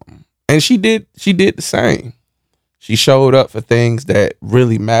 And she did the same. She showed up for things that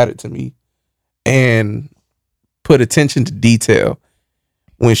really mattered to me and put attention to detail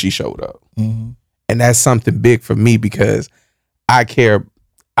when she showed up. Mm-hmm. And that's something big for me because I care.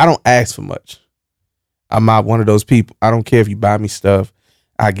 I don't ask for much. I'm not one of those people. I don't care if you buy me stuff.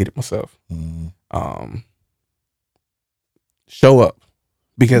 I get it myself. Mm-hmm. Show up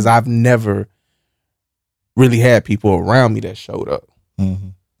because I've never really had people around me that showed up. Mm-hmm.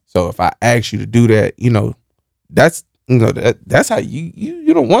 So if I ask you to do that, that's how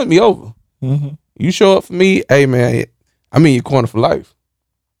you don't want me over. Mm-hmm. You show up for me, hey man, I'm in your corner for life.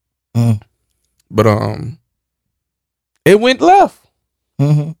 Mm. But it went left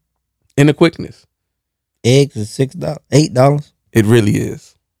in the quickness. Eggs is $6, $8. It really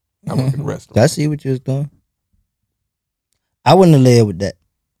is. I work in a restaurant. I see what you was doing. I wouldn't have led with that.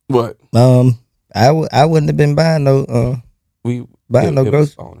 What? I wouldn't have been buying no no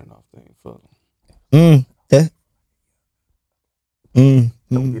groceries. On and off thing. Fuck.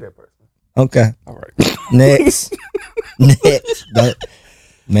 Don't be that person. Okay. All right. Next.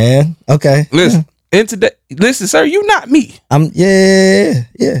 Man. Okay. Listen, sir. You not me. Yeah.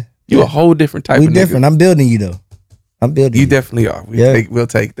 You a whole different type. We of different. Nigga. I'm building you though. I'm building. You definitely are. We'll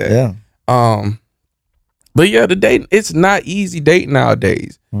take that. Yeah. But yeah, the dating, it's not easy dating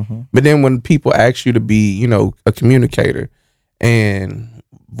nowadays. Mm-hmm. But then when people ask you to be, you know, a communicator and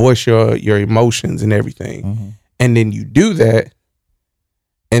voice your emotions and everything, mm-hmm. and then you do that,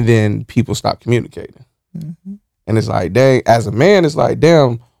 and then people stop communicating. Mm-hmm. And it's like, dang, as a man, it's like,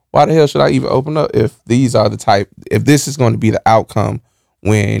 damn, why the hell should I even open up if this is going to be the outcome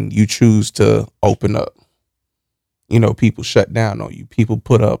when you choose to open up? You know, people shut down on you. People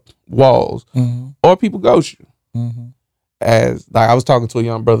put up walls, mm-hmm. or people ghost you. Mm-hmm. As like I was talking to a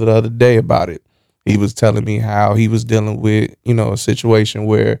young brother the other day about it. He was telling me how he was dealing with, you know, a situation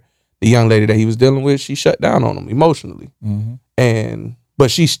where the young lady that he was dealing with, she shut down on him emotionally, mm-hmm.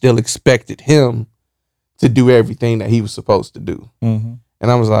 But she still expected him to do everything that he was supposed to do. Mm-hmm.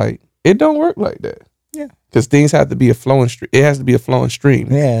 And I was like, it don't work like that. Yeah, because things have to be a flowing stream. It has to be a flowing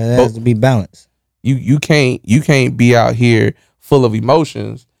stream. Yeah, it has to be balanced. You can't be out here full of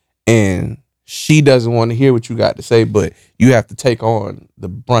emotions and she doesn't want to hear what you got to say, but you have to take on the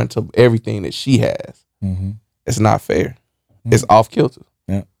brunt of everything that she has. Mm-hmm. It's not fair. Mm-hmm. It's off kilter.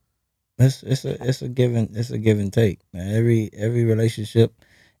 Yeah, it's a give and take, man. Every relationship,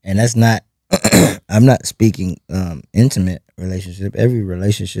 and that's not. I'm not speaking intimate relationship. Every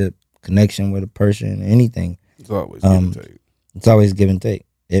relationship, connection with a person, anything. It's always give and take. It's always give and take.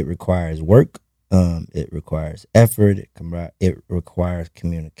 It requires work. It requires effort. It requires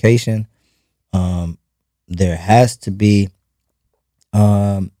communication. There has to be,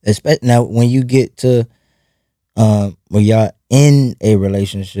 especially now when you get to, when y'all in a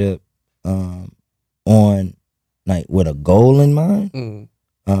relationship, on like with a goal in mind,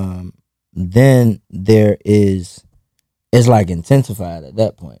 then it's like intensified at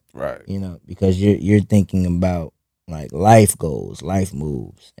that point, right? You know, because you're thinking about like life goals, life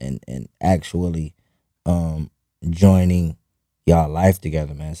moves, and actually joining y'all life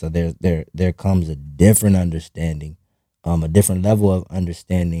together, man. So there comes a different understanding, a different level of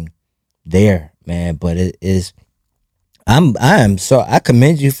understanding there, man. But it is, I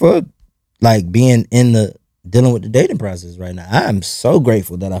commend you for like being dealing with the dating process right now. I am so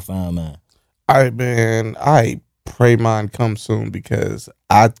grateful that I found mine. I pray mine comes soon because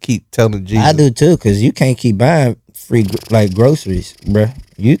I keep telling Jesus. I do too, because you can't keep buying free like groceries, bruh.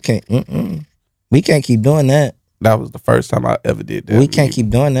 You can't. We can't keep doing that. That was the first time I ever did that. We can't keep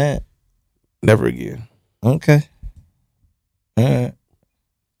doing that. Never again. Okay. All right.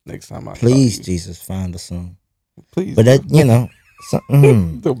 Next time please, Jesus, find us some. Please. But that, you know,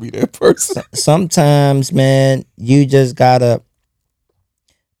 don't be that person. Sometimes, man, you just gotta.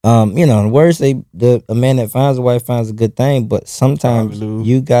 You know, the words say a man that finds a wife finds a good thing, but sometimes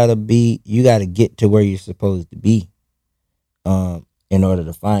you gotta get to where you're supposed to be, in order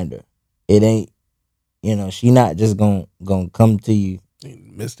to find her. It ain't, you know, she not just gonna come to you in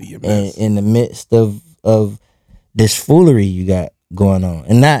the midst of your mess. In the midst of this foolery you got going on,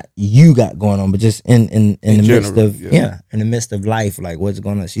 and not you got going on, but just in the general, midst of in the midst of life, like what's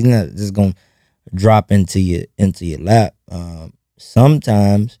going on. She's not just gonna drop into your lap.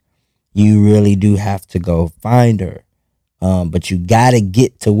 Sometimes you really do have to go find her, but you gotta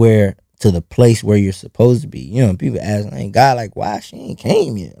get to the place where you're supposed to be. You know, people ask, like, God, like, why she ain't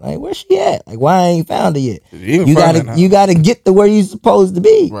came yet? Like, where she at? Like, why I ain't found her yet? You gotta get to where you're supposed to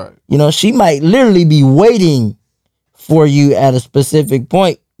be. Right. You know, she might literally be waiting for you at a specific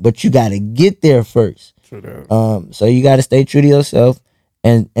point, but you gotta get there first. True that. So you gotta stay true to yourself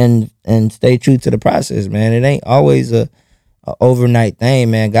and stay true to the process, man. It ain't always a overnight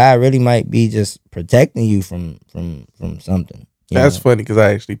thing, man. God really might be just protecting you from something. That's funny because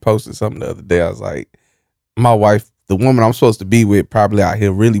I actually posted something the other day. I was like, my wife, the woman I'm supposed to be with, probably out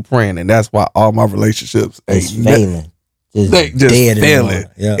here really praying, and that's why all my relationships ain't failing. Just failing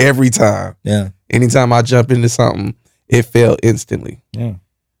every time. Yeah. Anytime I jump into something, it failed instantly. Yeah.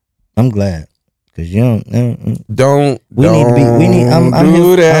 I'm glad. Cause you don't. We need to be. I'm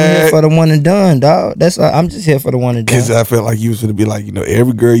here for the one and done, dog. That's all. I'm just here for the one and done. Cause I felt like you was gonna be like, you know,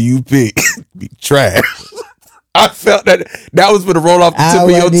 every girl you pick be trash. I felt that was gonna roll off the tip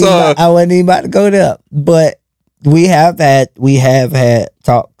of your tongue. I wasn't even about to go there, but we have had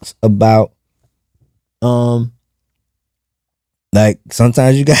talks about, like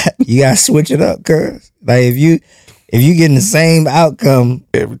sometimes you got to switch it up, cause like if you getting the same outcome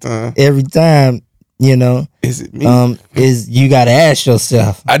every time, you know, is it me? Is you got to ask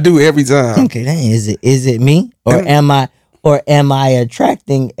yourself. I do every time. Okay, dang, is it me, or am I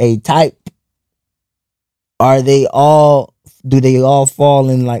attracting a type? Do they all fall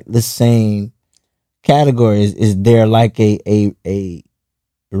in like the same categories? Is there like a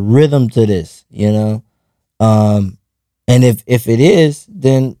rhythm to this, you know? And if it is,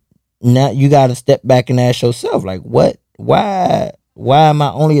 then now you got to step back and ask yourself, like, why am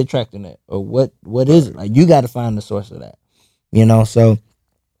I only attracting that? Or what is it? Like, you got to find the source of that, so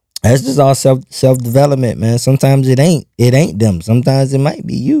that's just all self-development, man. Sometimes it ain't them. Sometimes it might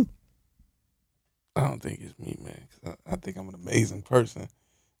be you. I don't think it's me, man. 'Cause I think I'm an amazing person.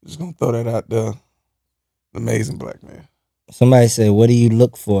 Just gonna throw that out there. An amazing black man. Somebody said, what do you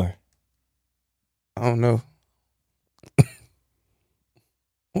look for? I don't know.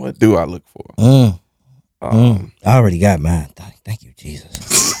 What do I look for? I already got mine. Thank you,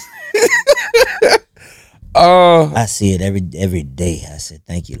 Jesus. I see it every day. I said,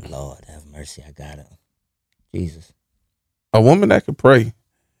 thank you, Lord. Have mercy. I got it. Jesus. A woman that could pray.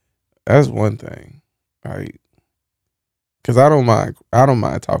 That's one thing, right? Because I don't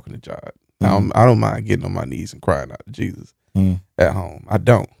mind talking to God. I don't mind getting on my knees and crying out to Jesus at home. I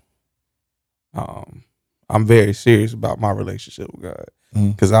don't. I'm very serious about my relationship with God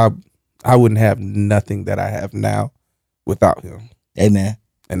because I wouldn't have nothing that I have now without Him. Amen.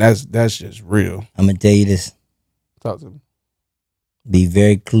 And that's just real. I'm gonna tell you this. Talk to me. Be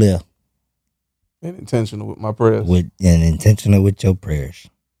very clear and intentional with my prayers. And intentional with your prayers.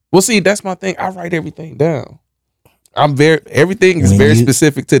 Well, see, that's my thing. I write everything down. Everything is very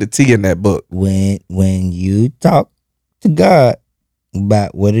specific to the T in that book. When you talk to God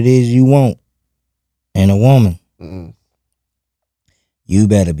about what it is you want in a woman, you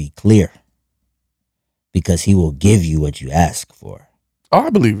better be clear, because He will give you what you ask for. Oh, I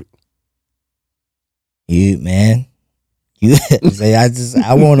believe it. You say,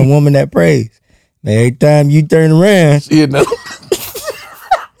 I want a woman that prays. Every time you turn around,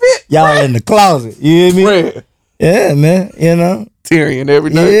 y'all in the closet. You hear me? Prayer. Yeah, man. Tyrion every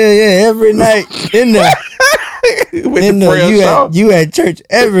night. Yeah, every night in there. You at church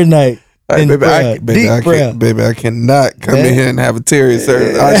every night. Hey, baby, I cannot come in here and have a Tyrion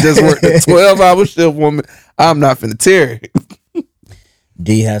service. I just worked a 12-hour shift, woman. I'm not finna Tyrion.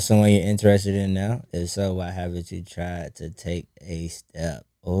 Do you have someone you're interested in now? If so, why haven't you tried to take a step?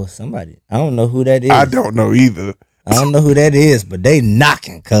 Or somebody. I don't know who that is. I don't know either. I don't know who that is, but they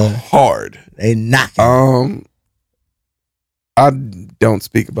knocking, cuz. Hard. They knocking. I don't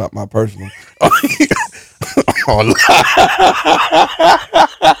speak about my personal.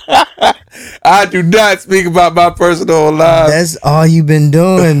 I do not speak about my personal life. That's all you've been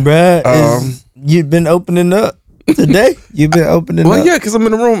doing, bruh. You've been opening up today. You've been opening up. Well, yeah, because I'm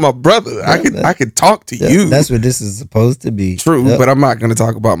in the room with my brother. Yeah, I could talk to you. That's what this is supposed to be. True, but I'm not going to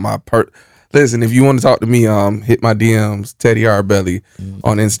talk about my Listen, if you want to talk to me, hit my DMs, Teddy R. Belly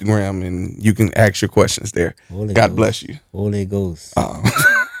on Instagram, and you can ask your questions there. Holy God Ghost. Bless you. Holy Ghost.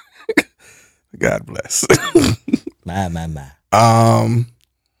 God bless. My.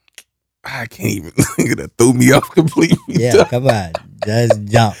 I can't even. That threw me off completely. Yeah, come on, just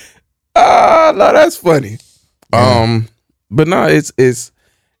jump. No, that's funny. But no, it's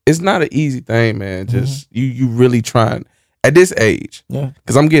not an easy thing, man. Just you really trying at this age. Yeah,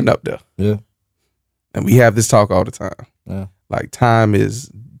 because I'm getting up there. Yeah, and we have this talk all the time. Yeah, like time is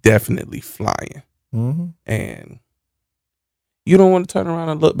definitely flying, and you don't want to turn around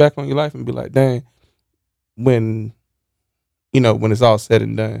and look back on your life and be like, dang, when it's all said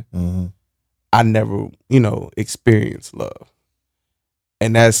and done, I never, experienced love.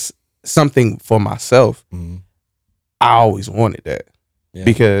 And that's something for myself. I always wanted that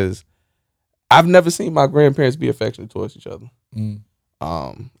because I've never seen my grandparents be affectionate towards each other.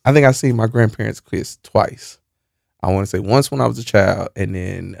 I think I've seen my grandparents kiss twice. I want to say once when I was a child, and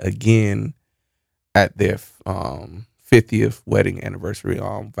then again at their 50th wedding anniversary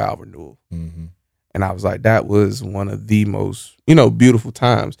vow renewal. And I was like, that was one of the most, beautiful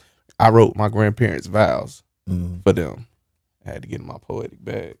times. I wrote my grandparents' vows for them. I had to get in my poetic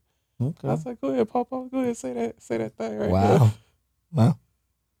bag. Okay. I was like, go ahead, Papa. Go ahead, say that thing right now. Wow.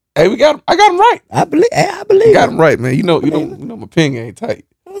 Hey, I got them right. I believe. You got them right, man. You know my pen ain't tight.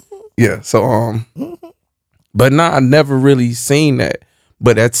 Yeah. So but I never really seen that.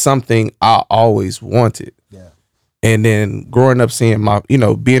 But that's something I always wanted. Yeah. And then growing up, seeing my,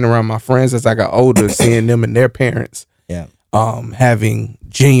 being around my friends as I got older, seeing them and their parents, having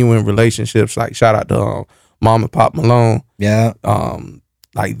genuine relationships. Like shout out to Mom and Pop Malone. Yeah.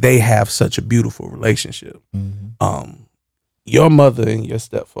 Like they have such a beautiful relationship. Your mother and your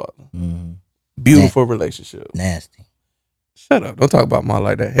stepfather, beautiful relationship. Nasty. Shut up! Don't talk about Ma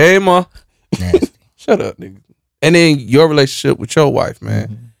like that. Hey, Ma. Nasty. Shut up, nigga. And then your relationship with your wife,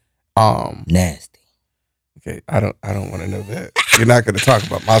 man. Nasty. Okay, I don't want to know that. You're not going to talk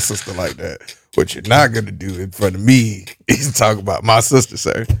about my sister like that. What you're not going to do in front of me is talk about my sister,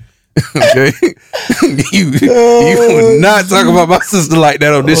 sir. Okay, you would not talk about my sister like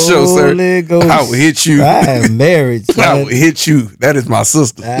that on this show, sir. I will hit you. I am married. Son. I will hit you. That is my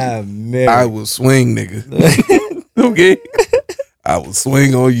sister. I am married. I will swing, nigga. Okay, I will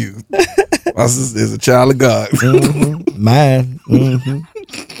swing on you. My sister is a child of God. Mine.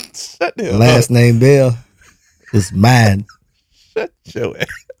 Shut the hell Last up. name Bell is mine. Shut your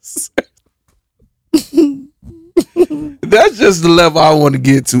ass. That's just the level I want to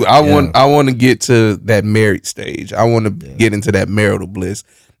get to. I want to get to that married stage. I want to get into that marital bliss.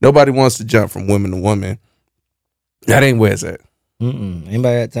 Nobody wants to jump from woman to woman. That ain't where it's at.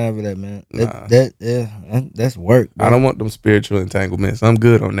 Anybody got time for that, man? Nah. That's work. Bro. I don't want them spiritual entanglements. I'm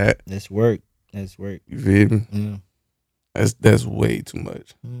good on that. That's work. You feel me? Yeah. That's way too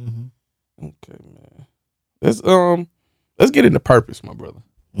much. Okay, man. Let's get into purpose, my brother.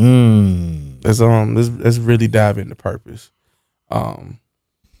 Let's really dive into purpose.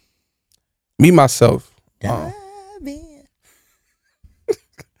 Me myself. Dive in.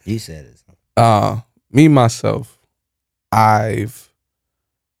 You said it. Me myself. I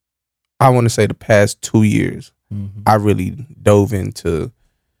want to say the past 2 years, I really dove into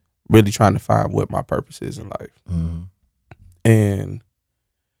really trying to find what my purpose is in life, and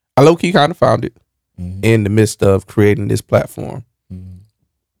I low key kind of found it in the midst of creating this platform.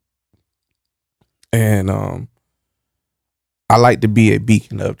 And I like to be a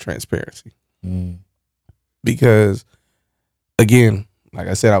beacon of transparency because, again, like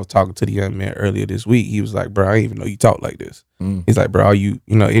I said, I was talking to the young man earlier this week. He was like, bro, I didn't even know you talk like this. He's like, bro, you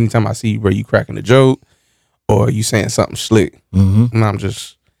know, anytime I see you, bro, you cracking a joke or you saying something slick. And I'm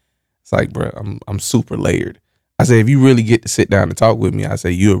just, it's like, bro, I'm super layered. I say, if you really get to sit down and talk with me, I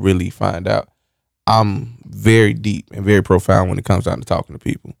say, you'll really find out I'm very deep and very profound when it comes down to talking to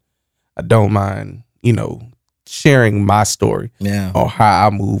people. I don't mind, you know, sharing my story or how I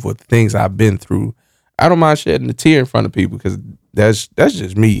move or the things I've been through. I don't mind shedding a tear in front of people because that's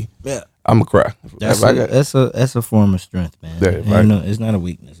just me. Yeah, I'm gonna cry. That's a form of strength, man. It's not a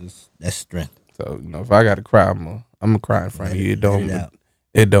weakness. That's strength. So you know, if I gotta cry, I'm gonna cry in front of you.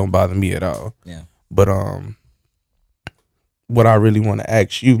 It don't bother me at all. Yeah. But what I really want to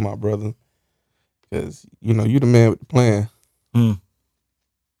ask you, my brother, because you know you the man with the plan.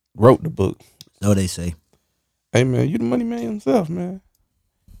 Wrote the book. So they say. Hey man, you the money man yourself, man.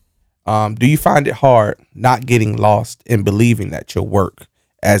 Do you find it hard not getting lost in believing that your work,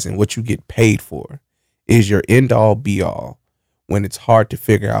 as in what you get paid for, is your end all be all when it's hard to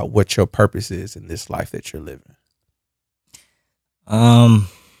figure out what your purpose is in this life that you're living? I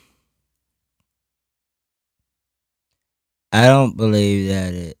don't believe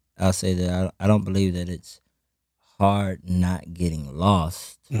that I'll say that I don't believe that it's hard not getting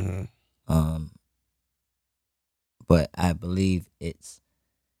lost. But I believe it's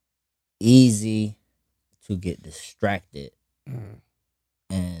easy to get distracted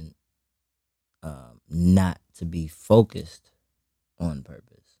and not to be focused on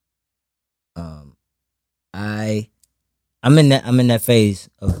purpose. I'm in that phase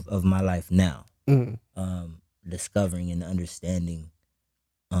of my life now. Discovering and understanding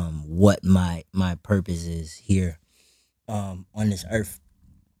what my purpose is here on this earth.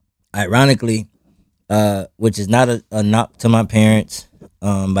 Ironically, which is not a knock to my parents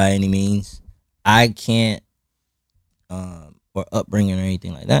by any means. I can't or upbringing or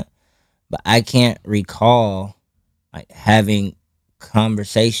anything like that, but I can't recall like having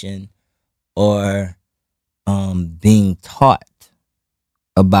conversation or being taught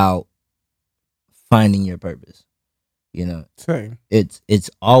about finding your purpose. You know, same. It's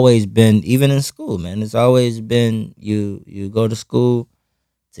always been, even in school, man. It's always been you go to school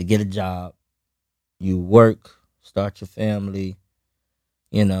to get a job, you work, start your family,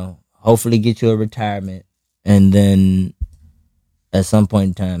 you know, hopefully get you a retirement, and then at some point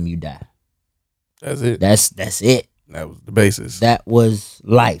in time you die. That's it. That's it. That was the basis. That was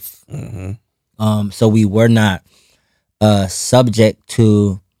life. So we were not subject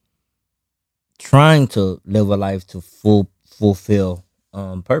to trying to live a life to fulfill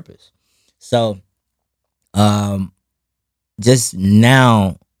purpose. So just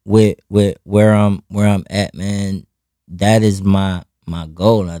now with where I'm at, man, that is my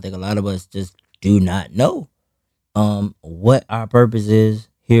goal. And I think a lot of us just do not know what our purpose is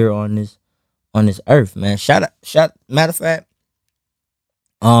here on this earth, man. Matter of fact,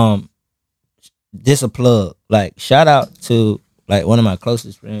 this a plug. Like, shout out to like one of my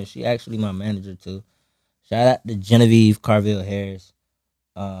closest friends. She actually my manager too. Shout out to Genevieve Carville Harris.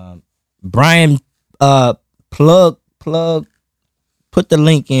 Brian, plug, put the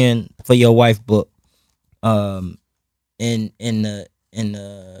link in for your wife book. In the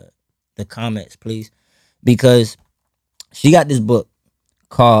the comments, please, because she got this book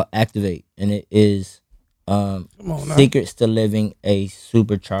called Activate, and it is Secrets to Living a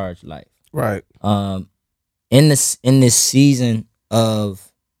Supercharged Life. Right. In this season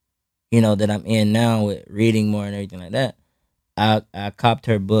of, that I'm in now with reading more and everything like that, I copped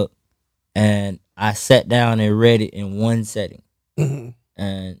her book and I sat down and read it in one setting. Mm-hmm.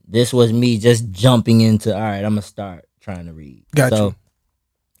 And this was me just jumping into, all right, I'm gonna start trying to read. Gotcha.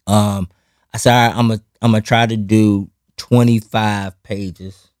 I said, all right, I'm gonna try to do 25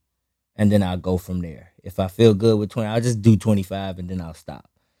 pages, and then I'll go from there. If I feel good with 20, I'll just do 25 and then I'll stop.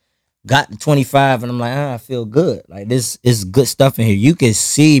 Got to 25 and I'm like, I feel good. Like, this is good stuff in here. You can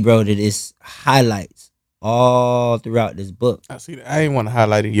see, bro, that it's highlights all throughout this book. I see that. I ain't want to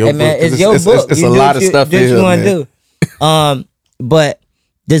highlight it. Your book. Man, it's your book. It's a lot of stuff that you want to do. But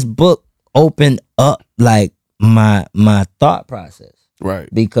this book opened up like my thought process. Right.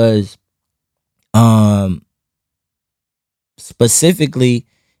 Because specifically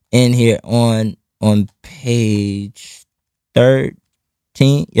in here on page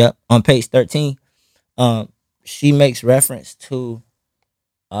 13, on page 13, she makes reference to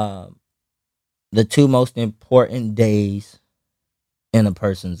the two most important days in a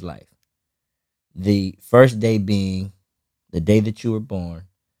person's life. The first day being the day that you were born,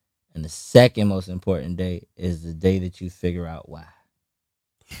 and the second most important day is the day that you figure out why.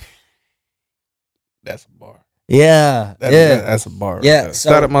 That's a bar. Yeah, that's a bar. Yeah, right.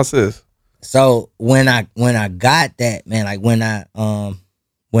 Shout out my sis. So when I got that, man, like when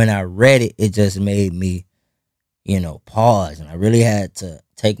I read it, it just made me, pause, and I really had to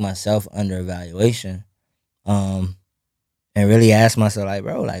take myself under evaluation, and really ask myself, like,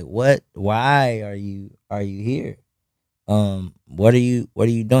 bro, like, why are you here? What are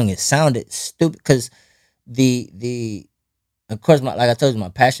you doing? It sounded stupid because of course, like I told you, my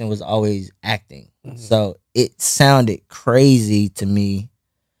passion was always acting. Mm-hmm. So it sounded crazy to me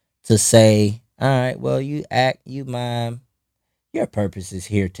to say, all right, well, you act, you mime, your purpose is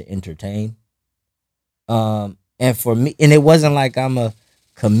here to entertain. And for me, and it wasn't like I'm a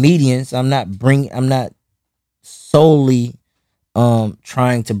comedian, so I'm not solely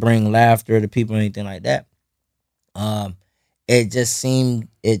trying to bring laughter to people or anything like that. It just seemed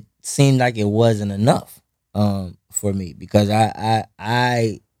like it wasn't enough for me, because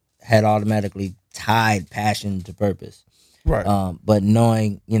I had automatically tied passion to purpose. Right. But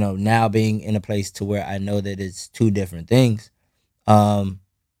knowing, now being in a place to where I know that it's two different things, I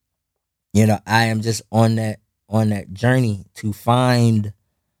am just on that journey to find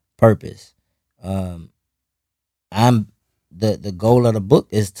purpose. I'm the goal of the book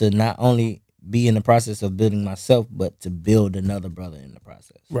is to not only be in the process of building myself, but to build another brother in the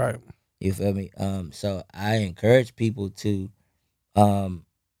process. Right. You feel me? So I encourage people to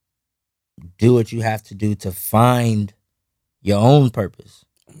do what you have to do to find your own purpose.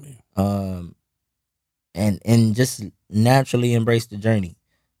 And just naturally embrace the journey.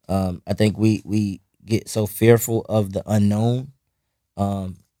 I think we get so fearful of the unknown,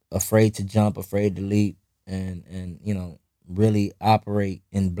 afraid to jump, afraid to leap, and really operate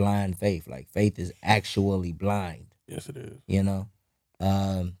in blind faith. Like, faith is actually blind. Yes, it is.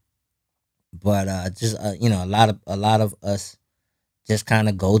 But just a lot of us just kind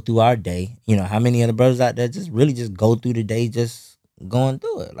of go through our day. How many of the brothers out there just really just go through the day, just going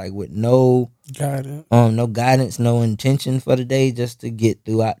through it, like with no guidance, no intention for the day, just to get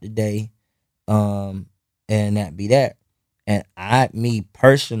throughout the day, and that be that. And me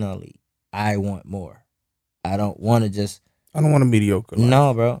personally, I want more. I don't want a mediocre life.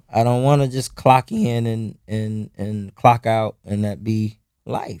 No, bro. I don't want to just clock in and clock out and that be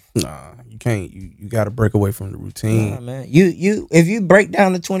life. Nah, you can't. You got to break away from the routine. Nah, man. You if you break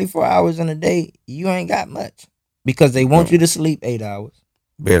down the 24 hours in a day, you ain't got much, because they want you to sleep 8 hours.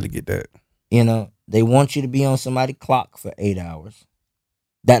 Barely get that. They want you to be on somebody's clock for 8 hours.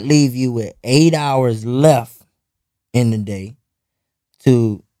 That leave you with 8 hours left in the day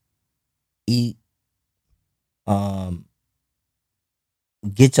to eat,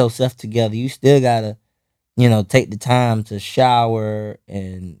 get yourself together. You still gotta, take the time to shower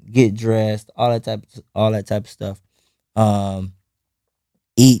and get dressed, all that type of stuff.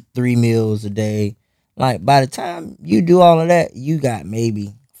 Eat 3 meals a day. Like, by the time you do all of that, you got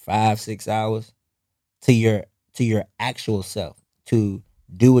maybe 5-6 hours to your actual self to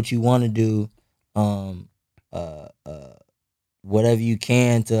do what you want to do, whatever you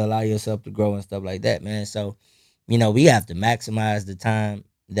can to allow yourself to grow and stuff like that, man. So, we have to maximize the time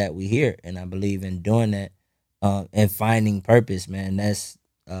that we here, and I believe in doing that, and finding purpose, man. That's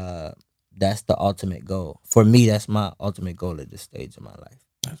the ultimate goal for me. That's my ultimate goal at this stage of my life.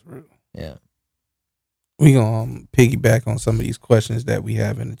 That's real. Yeah. We gonna piggyback on some of these questions that we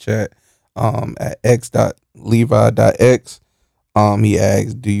have in the chat. At x.levi.x, he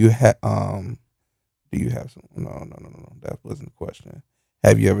asks, do you have some? No, that wasn't the question.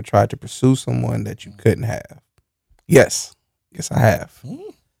 Have you ever tried to pursue someone that you couldn't have? Yes, I have.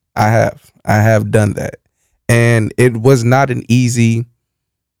 I have done that, and it was not an easy.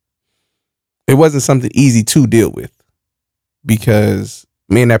 It wasn't something easy to deal with because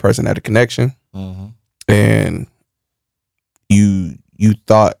me and that person had a connection. Mm-hmm. And you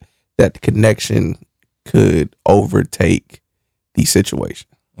thought that the connection could overtake the situation,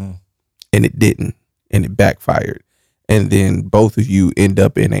 and it didn't, and it backfired. And then both of you end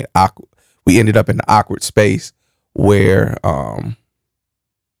up in an awkward. We ended up in an awkward space where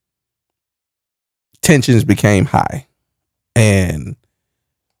tensions became high, and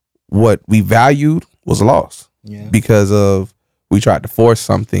what we valued was lost because of. We tried to force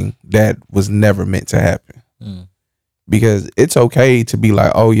something that was never meant to happen. Because it's okay to be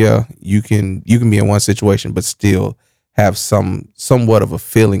like, oh yeah, you can be in one situation, but still have somewhat of a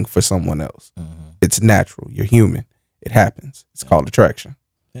feeling for someone else. It's natural. You're human. It happens. It's called attraction.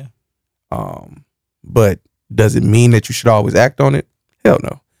 Yeah. But does it mean that you should always act on it? Hell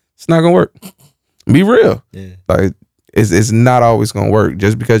no. It's not gonna work. Be real. Yeah. Like it's not always gonna work.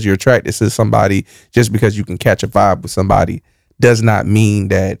 Just because you're attracted to somebody, just because you can catch a vibe with somebody, does not mean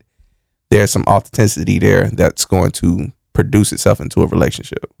that there's some authenticity there that's going to produce itself into a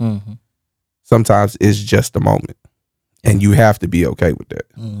relationship. Sometimes it's just a moment, and you have to be okay with that.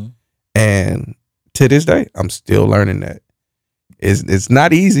 And to this day, I'm still learning that. It's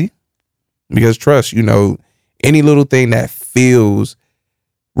not easy because trust, any little thing that feels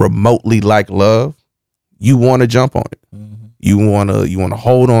remotely like love, you want to jump on it. You want to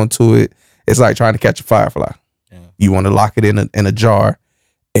hold on to it. It's like trying to catch a firefly. You want to lock it in a jar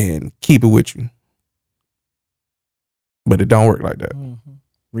and keep it with you. But it don't work like that.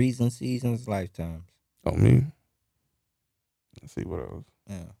 Reasons, seasons, lifetimes. Oh, me. Let's see what else.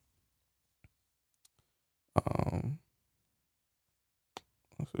 Yeah.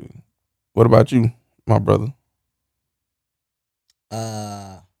 Let's see. What about you, my brother?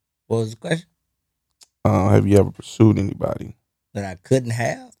 What was the question? Have you ever pursued anybody that I couldn't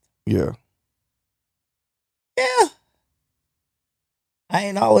have? Yeah. Yeah. I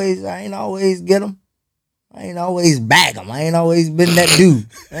ain't always get them. I ain't always bag them. I ain't always been that dude.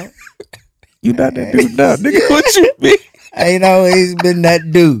 You not that dude now, nigga. What you mean? I ain't always been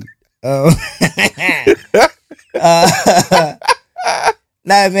that dude.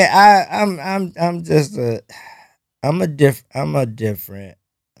 Nah, man. I'm a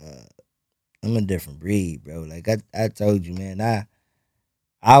different breed, bro. Like I told you, man.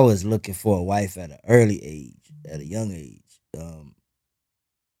 I was looking for a wife at an early age, at a young age.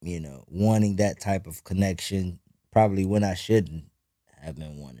 Wanting that type of connection, probably when I shouldn't have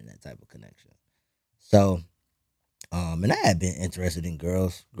been wanting that type of connection. So, and I had been interested in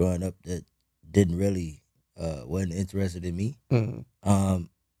girls growing up that didn't really, wasn't interested in me. My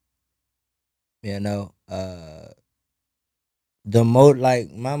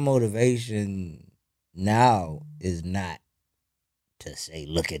motivation now is not to say,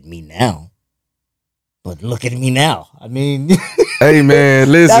 look at me now. But look at me now. I mean, hey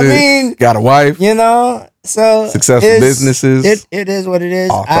man, listen. Got a wife, so successful businesses. It is what it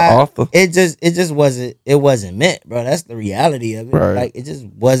is. Author. It just wasn't meant, bro. That's the reality of it. Right. Like it just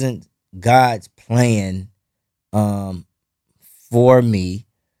wasn't God's plan, for me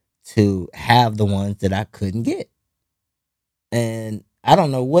to have the ones that I couldn't get, and I don't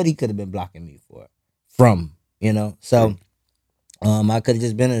know what He could have been blocking me from. So. I could have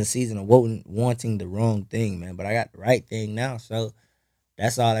just been in a season of wanting the wrong thing, man. But I got the right thing now, so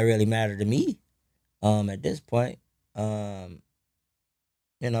that's all that really mattered to me. At this point, but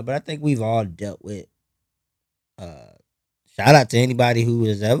I think we've all dealt with. Shout out to anybody who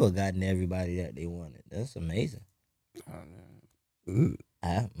has ever gotten everybody that they wanted. That's amazing.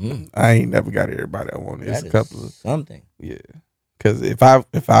 I ain't never got everybody I wanted. It's a couple of something. Yeah, because if I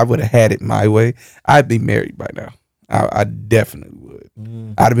would have had it my way, I'd be married by now. I definitely would.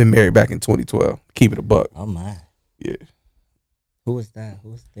 I'd have been married back in 2012. Keep it a buck. Oh my. Yeah. Who was that? Who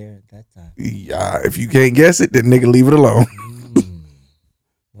was there at that time? Yeah. If you can't guess it, then nigga leave it alone.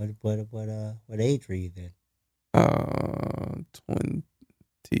 What age were you then?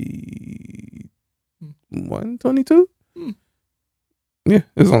 21, 22. Yeah,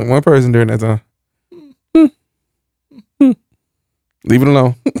 there's only one person during that time. Leave it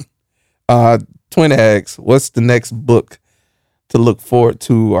alone. Twin asks, what's the next book to look forward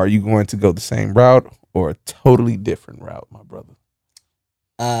to? Are you going to go the same route or a totally different route, my brother?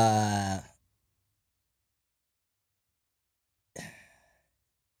 Uh,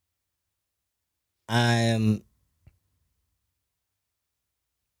 I'm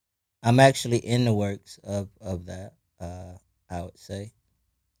I'm actually in the works of that. I would say,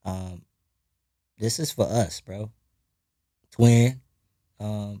 um, this is for us, bro. Twin.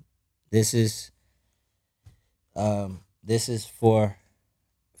 Um, this is this is for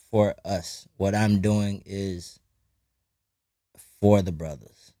us. What I'm doing is for the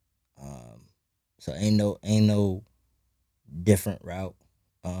brothers. Um, so ain't no different route.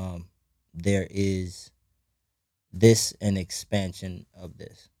 Um, there is this an expansion of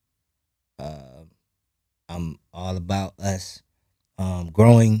this. Um, I'm all about us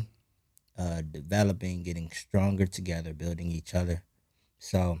growing, developing, getting stronger together, building each other.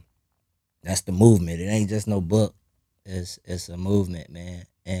 So that's the movement. It ain't just no book. It's a movement, man.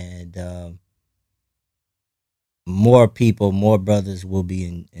 And more people, more brothers will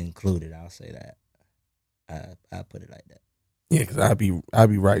be included. I'll say that. I put it like that. Yeah, because I'll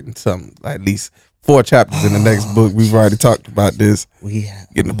be writing something, like at least 4 chapters in the next book. We've already talked about this.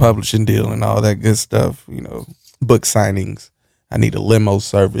 Getting a publishing deal and all that good stuff. You know, book signings. I need a limo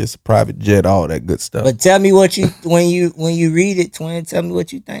service, private jet, all that good stuff. But tell me what you when you read it, twin. Tell me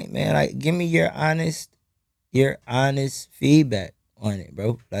what you think, man. Like, give me your honest feedback on it,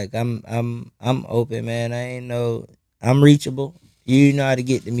 bro. Like, I'm open, man. I'm reachable. You know how to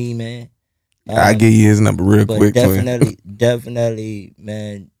get to me, man. I give you his number real quick. Definitely,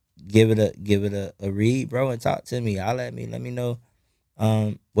 man. Give it a read, bro, and talk to me. Let me know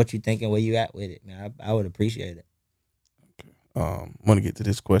what you thinking, where you at with it, man. I would appreciate it. Want to get to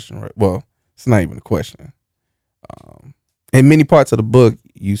this question, right? Well, it's not even a question. In many parts of the book,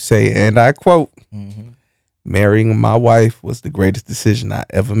 you say, and I quote, "Marrying my wife was the greatest decision I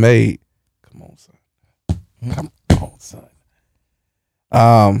ever made." Come on, son. Come on, son.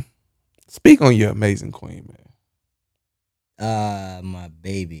 Speak on your amazing queen, man. My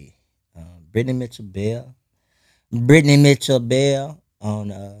baby, Brittany Mitchell Bell. Brittany Mitchell Bell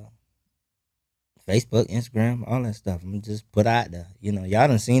on Facebook, Instagram, all that stuff. I'm just put out there. You know, y'all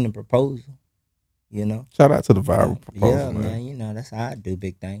done seen the proposal. You know, shout out to the viral proposal, yeah, man. You know, that's how I do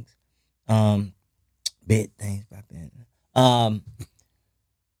big things. Big things by Ben.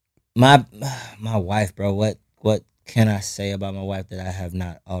 My wife, bro. What can I say about my wife that I have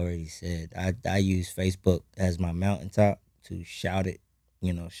not already said? I use Facebook as my mountaintop to shout it.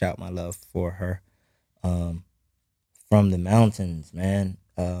 You know, shout my love for her. From the mountains, man.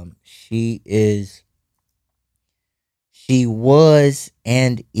 She was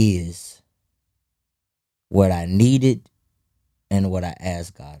and is what I needed and what I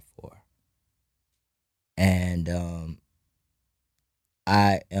asked God for. And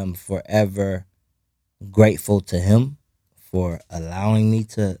I am forever grateful to him for allowing me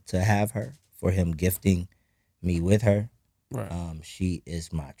to have her, for him gifting me with her. Right. She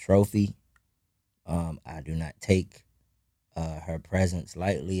is my trophy. I do not take her presence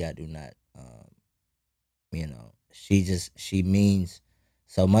lightly. I do not, you know, she means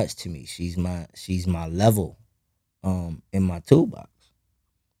so much to me. She's my level in my toolbox.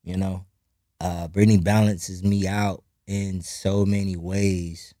 You know, Brittany balances me out in so many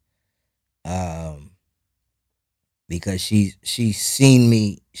ways. Because she's seen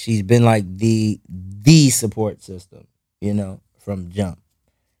me. She's been like the support system, you know, from jump.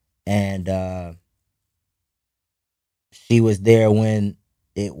 And she was there when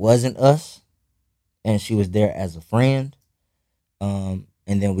it wasn't us, and she was there as a friend. And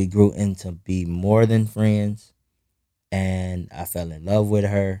then we grew into be more than friends, and I fell in love with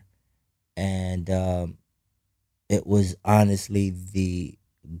her, and it was honestly the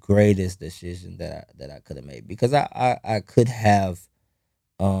greatest decision that I could have made, because I could have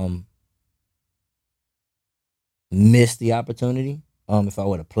missed the opportunity. If I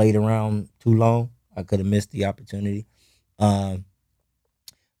would have played around too long, I could have missed the opportunity.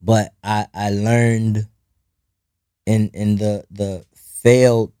 But I learned in the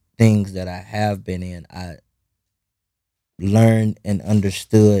failed things that I have been in. I learned and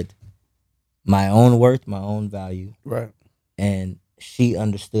understood my own worth, my own value. Right. And she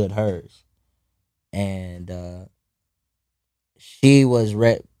understood hers. And she was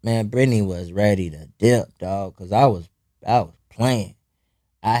man, Brittany was ready to dip, dog, because I was playing.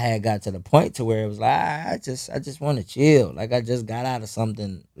 I had got to the point to where it was like, I just want to chill. Like, I just got out of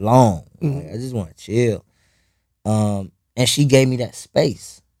something long. Like, I just want to chill. And she gave me that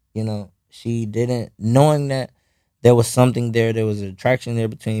space. You know, she didn't, knowing that there was something there. There was an attraction there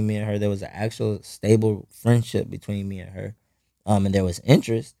between me and her. There was an actual stable friendship between me and her. And there was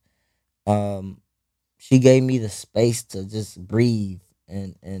interest. She gave me the space to just breathe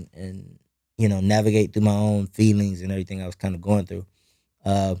and navigate through my own feelings and everything I was kind of going through.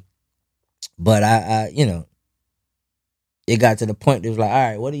 But I it got to the point that it was like, all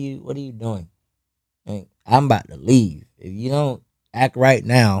right, what are you doing? Like, I'm about to leave. If you don't act right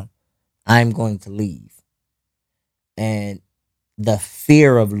now, I'm going to leave. And the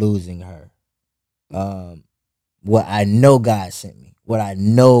fear of losing her, what I know God sent me, what I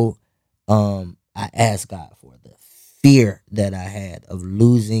know I asked God for, the fear that I had of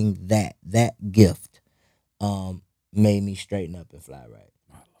losing that gift made me straighten up and fly right.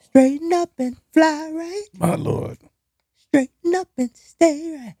 Straighten up and fly right. My Lord. Straighten up and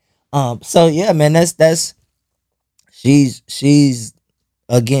stay right. So yeah, man, that's she's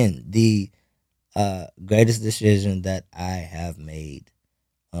again the greatest decision that I have made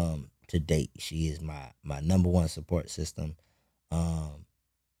to date. She is my number one support system.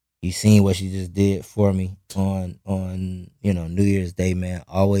 You seen what she just did for me on New Year's Day, man.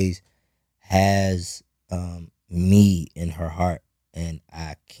 Always has me in her heart, and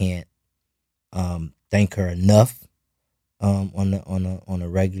I can't thank her enough on a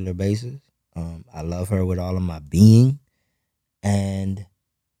regular basis. I love her with all of my being, and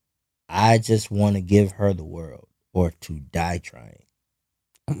I just want to give her the world or to die trying.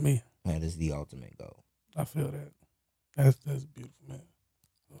 Me. That is the ultimate goal. I feel that. That's beautiful, man.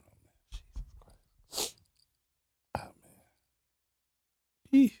 Jesus Christ. Oh,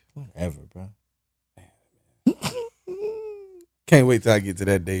 man. Whatever, bro. Can't wait till I get to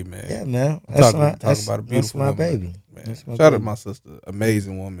that day, man. Yeah, man. Talk about a beautiful that's my woman, baby. Man. That's my Shout out baby. to my sister.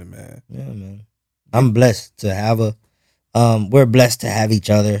 Amazing woman, man. Yeah, man. I'm blessed to have a we're blessed to have each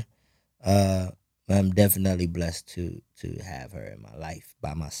other. I'm definitely blessed to have her in my life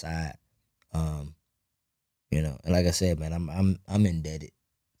by my side. And like I said, man, I'm indebted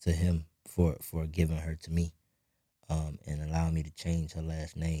to him for giving her to me. And allowing me to change her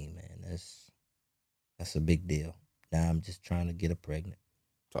last name, man. That's a big deal. Now I'm just trying to get her pregnant.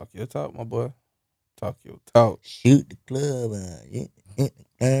 Talk your talk, my boy. Talk your talk. Shoot the club.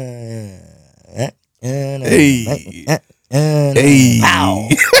 Hey. Hey. Bow.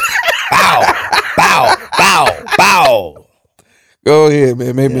 Bow. Bow. Bow. Go ahead,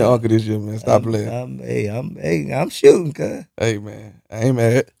 man. Make me an uncle this year, man. Stop playing. I'm shooting, cuz. Hey, man. I ain't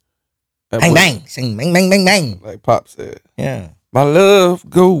mad. Bang, bang. Sing, bang, bang, bang, bang. Like Pop said. Yeah. My love,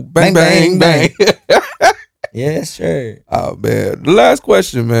 go bang, bang, bang. Yes, sure. Oh, man. The last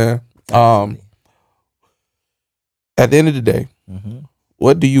question, man. At the end of the day,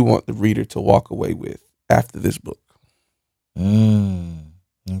 what do you want the reader to walk away with after this book?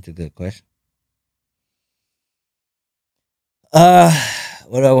 That's a good question.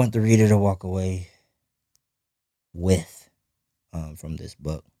 What do I want the reader to walk away with from this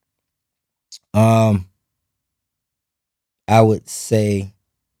book? I would say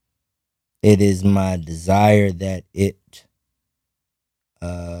it is my desire that it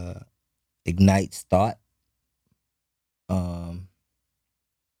ignites thought,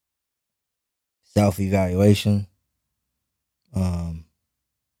 self-evaluation,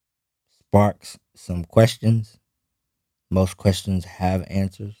 sparks some questions. Most questions have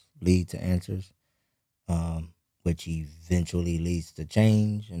answers, lead to answers, which eventually leads to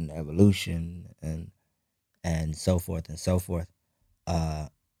change and evolution and so forth and so forth.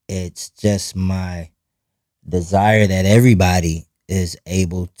 It's just my desire that everybody is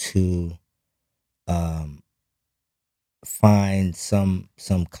able to find some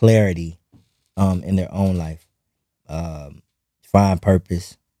clarity in their own life, find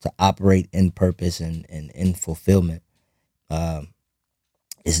purpose, to operate in purpose and in fulfillment.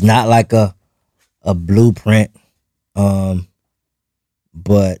 It's not like a blueprint,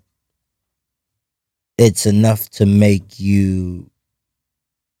 but it's enough to make you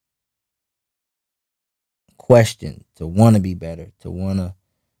question, to want to be better, to want to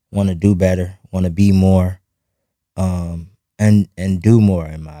do better, want to be more, and do more,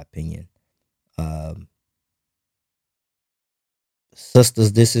 in my opinion.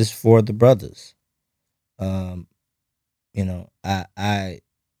 Sisters, this is for the brothers. I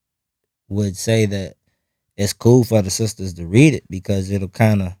would say that it's cool for the sisters to read it because it'll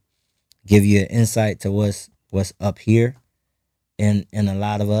kind of give you an insight to what's up here in a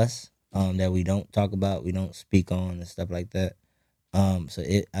lot of us, that we don't talk about, we don't speak on, and stuff like that. So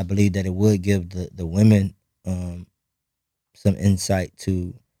I believe that it would give the women some insight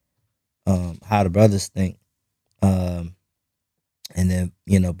to how the brothers think. And then,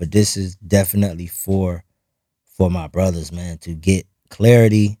 but this is definitely for my brothers, man, to get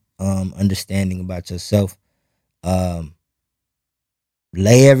clarity, understanding about yourself.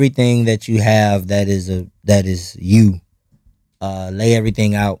 Lay everything that you have that is you lay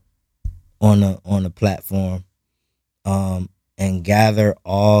everything out on a platform, and gather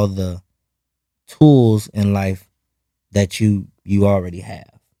all the tools in life that you already have.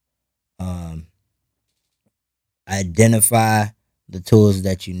 Identify the tools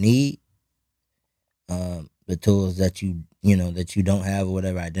that you need, the tools that you don't have or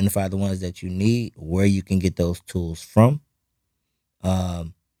whatever. Identify the ones that you need, where you can get those tools from,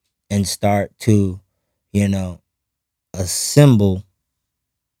 and start to, assemble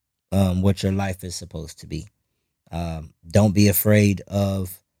what your life is supposed to be. Don't be afraid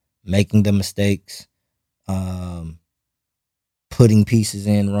of making the mistakes, putting pieces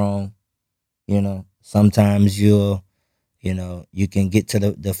in wrong. Sometimes you can get to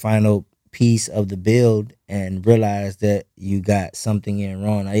the final piece of the build and realize that you got something in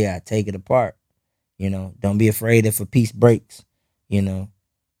wrong. Now you gotta take it apart. Don't be afraid if a piece breaks.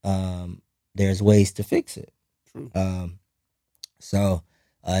 There's ways to fix it. True. So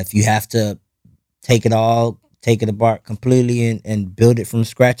if you have to take it apart completely and build it from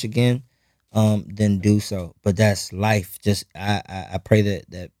scratch again, then do so. But that's life. Just I pray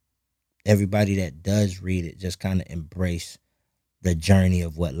that everybody that does read it just kind of embrace the journey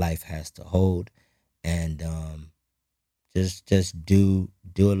of what life has to hold, and just do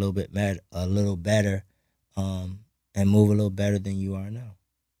a little better, and move a little better than you are now.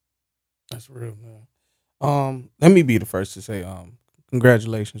 That's real, man. Let me be the first to say,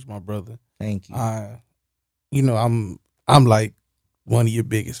 congratulations, my brother. Thank you. I'm like one of your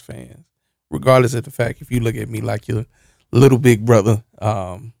biggest fans, regardless of the fact if you look at me like your little big brother.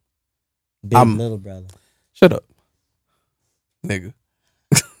 Little brother. Shut up, nigga.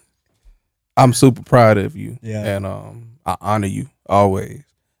 I'm super proud of you, and I honor you always.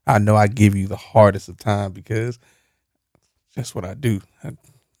 I know I give you the hardest of time because that's what I do. I'm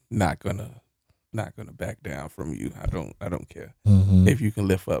not gonna back down from you. I don't care. Mm-hmm. If you can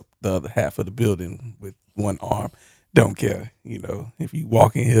lift up the other half of the building with one arm, don't care. If you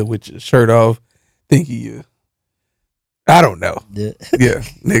walk in here with your shirt off, thinking you, I don't know. Yeah,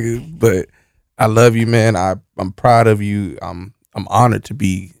 nigga. But I love you, man. I'm proud of you. I'm honored to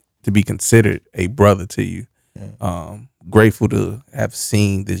be considered a brother to you. Yeah. Grateful to have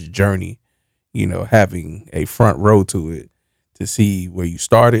seen this journey, having a front row to it, to see where you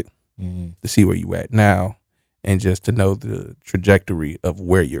started, to see where you at now, and just to know the trajectory of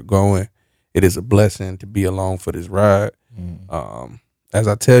where you're going. It is a blessing to be along for this ride. As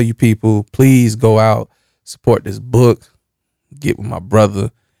I tell you, people, please go out, support this book, get with my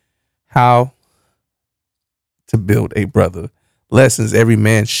brother, How to Build a Brother. Lessons Every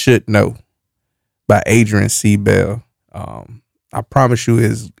Man Should Know by Adrian C. Bell. I promise you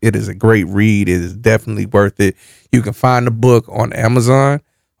it is a great read. It is definitely worth it. You can find the book on Amazon.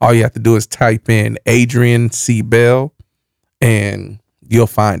 All you have to do is type in Adrian C. Bell and you'll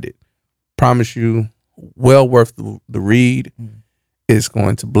find it. Promise you, well worth the read. It's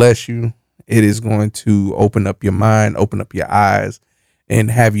going to bless you. It is going to open up your mind, open up your eyes,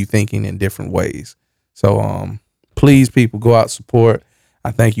 and have you thinking in different ways. So please, people, go out, support.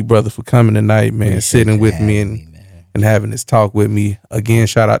 I thank you, brother, for coming tonight, man. Appreciate sitting with me and having this talk with me. Again,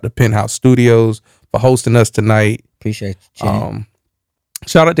 shout out to Penthouse Studios for hosting us tonight. Appreciate you.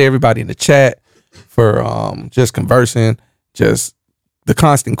 Shout out to everybody in the chat for just conversing, just the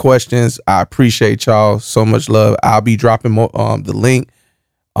constant questions. I appreciate y'all. So much love. I'll be dropping more the link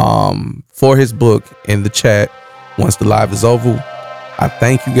for his book in the chat once the live is over. I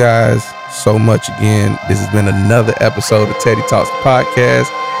thank you guys so much again. This has been another episode of Teddy Talks Podcast.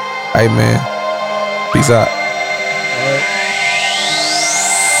 Hey, man. Peace out.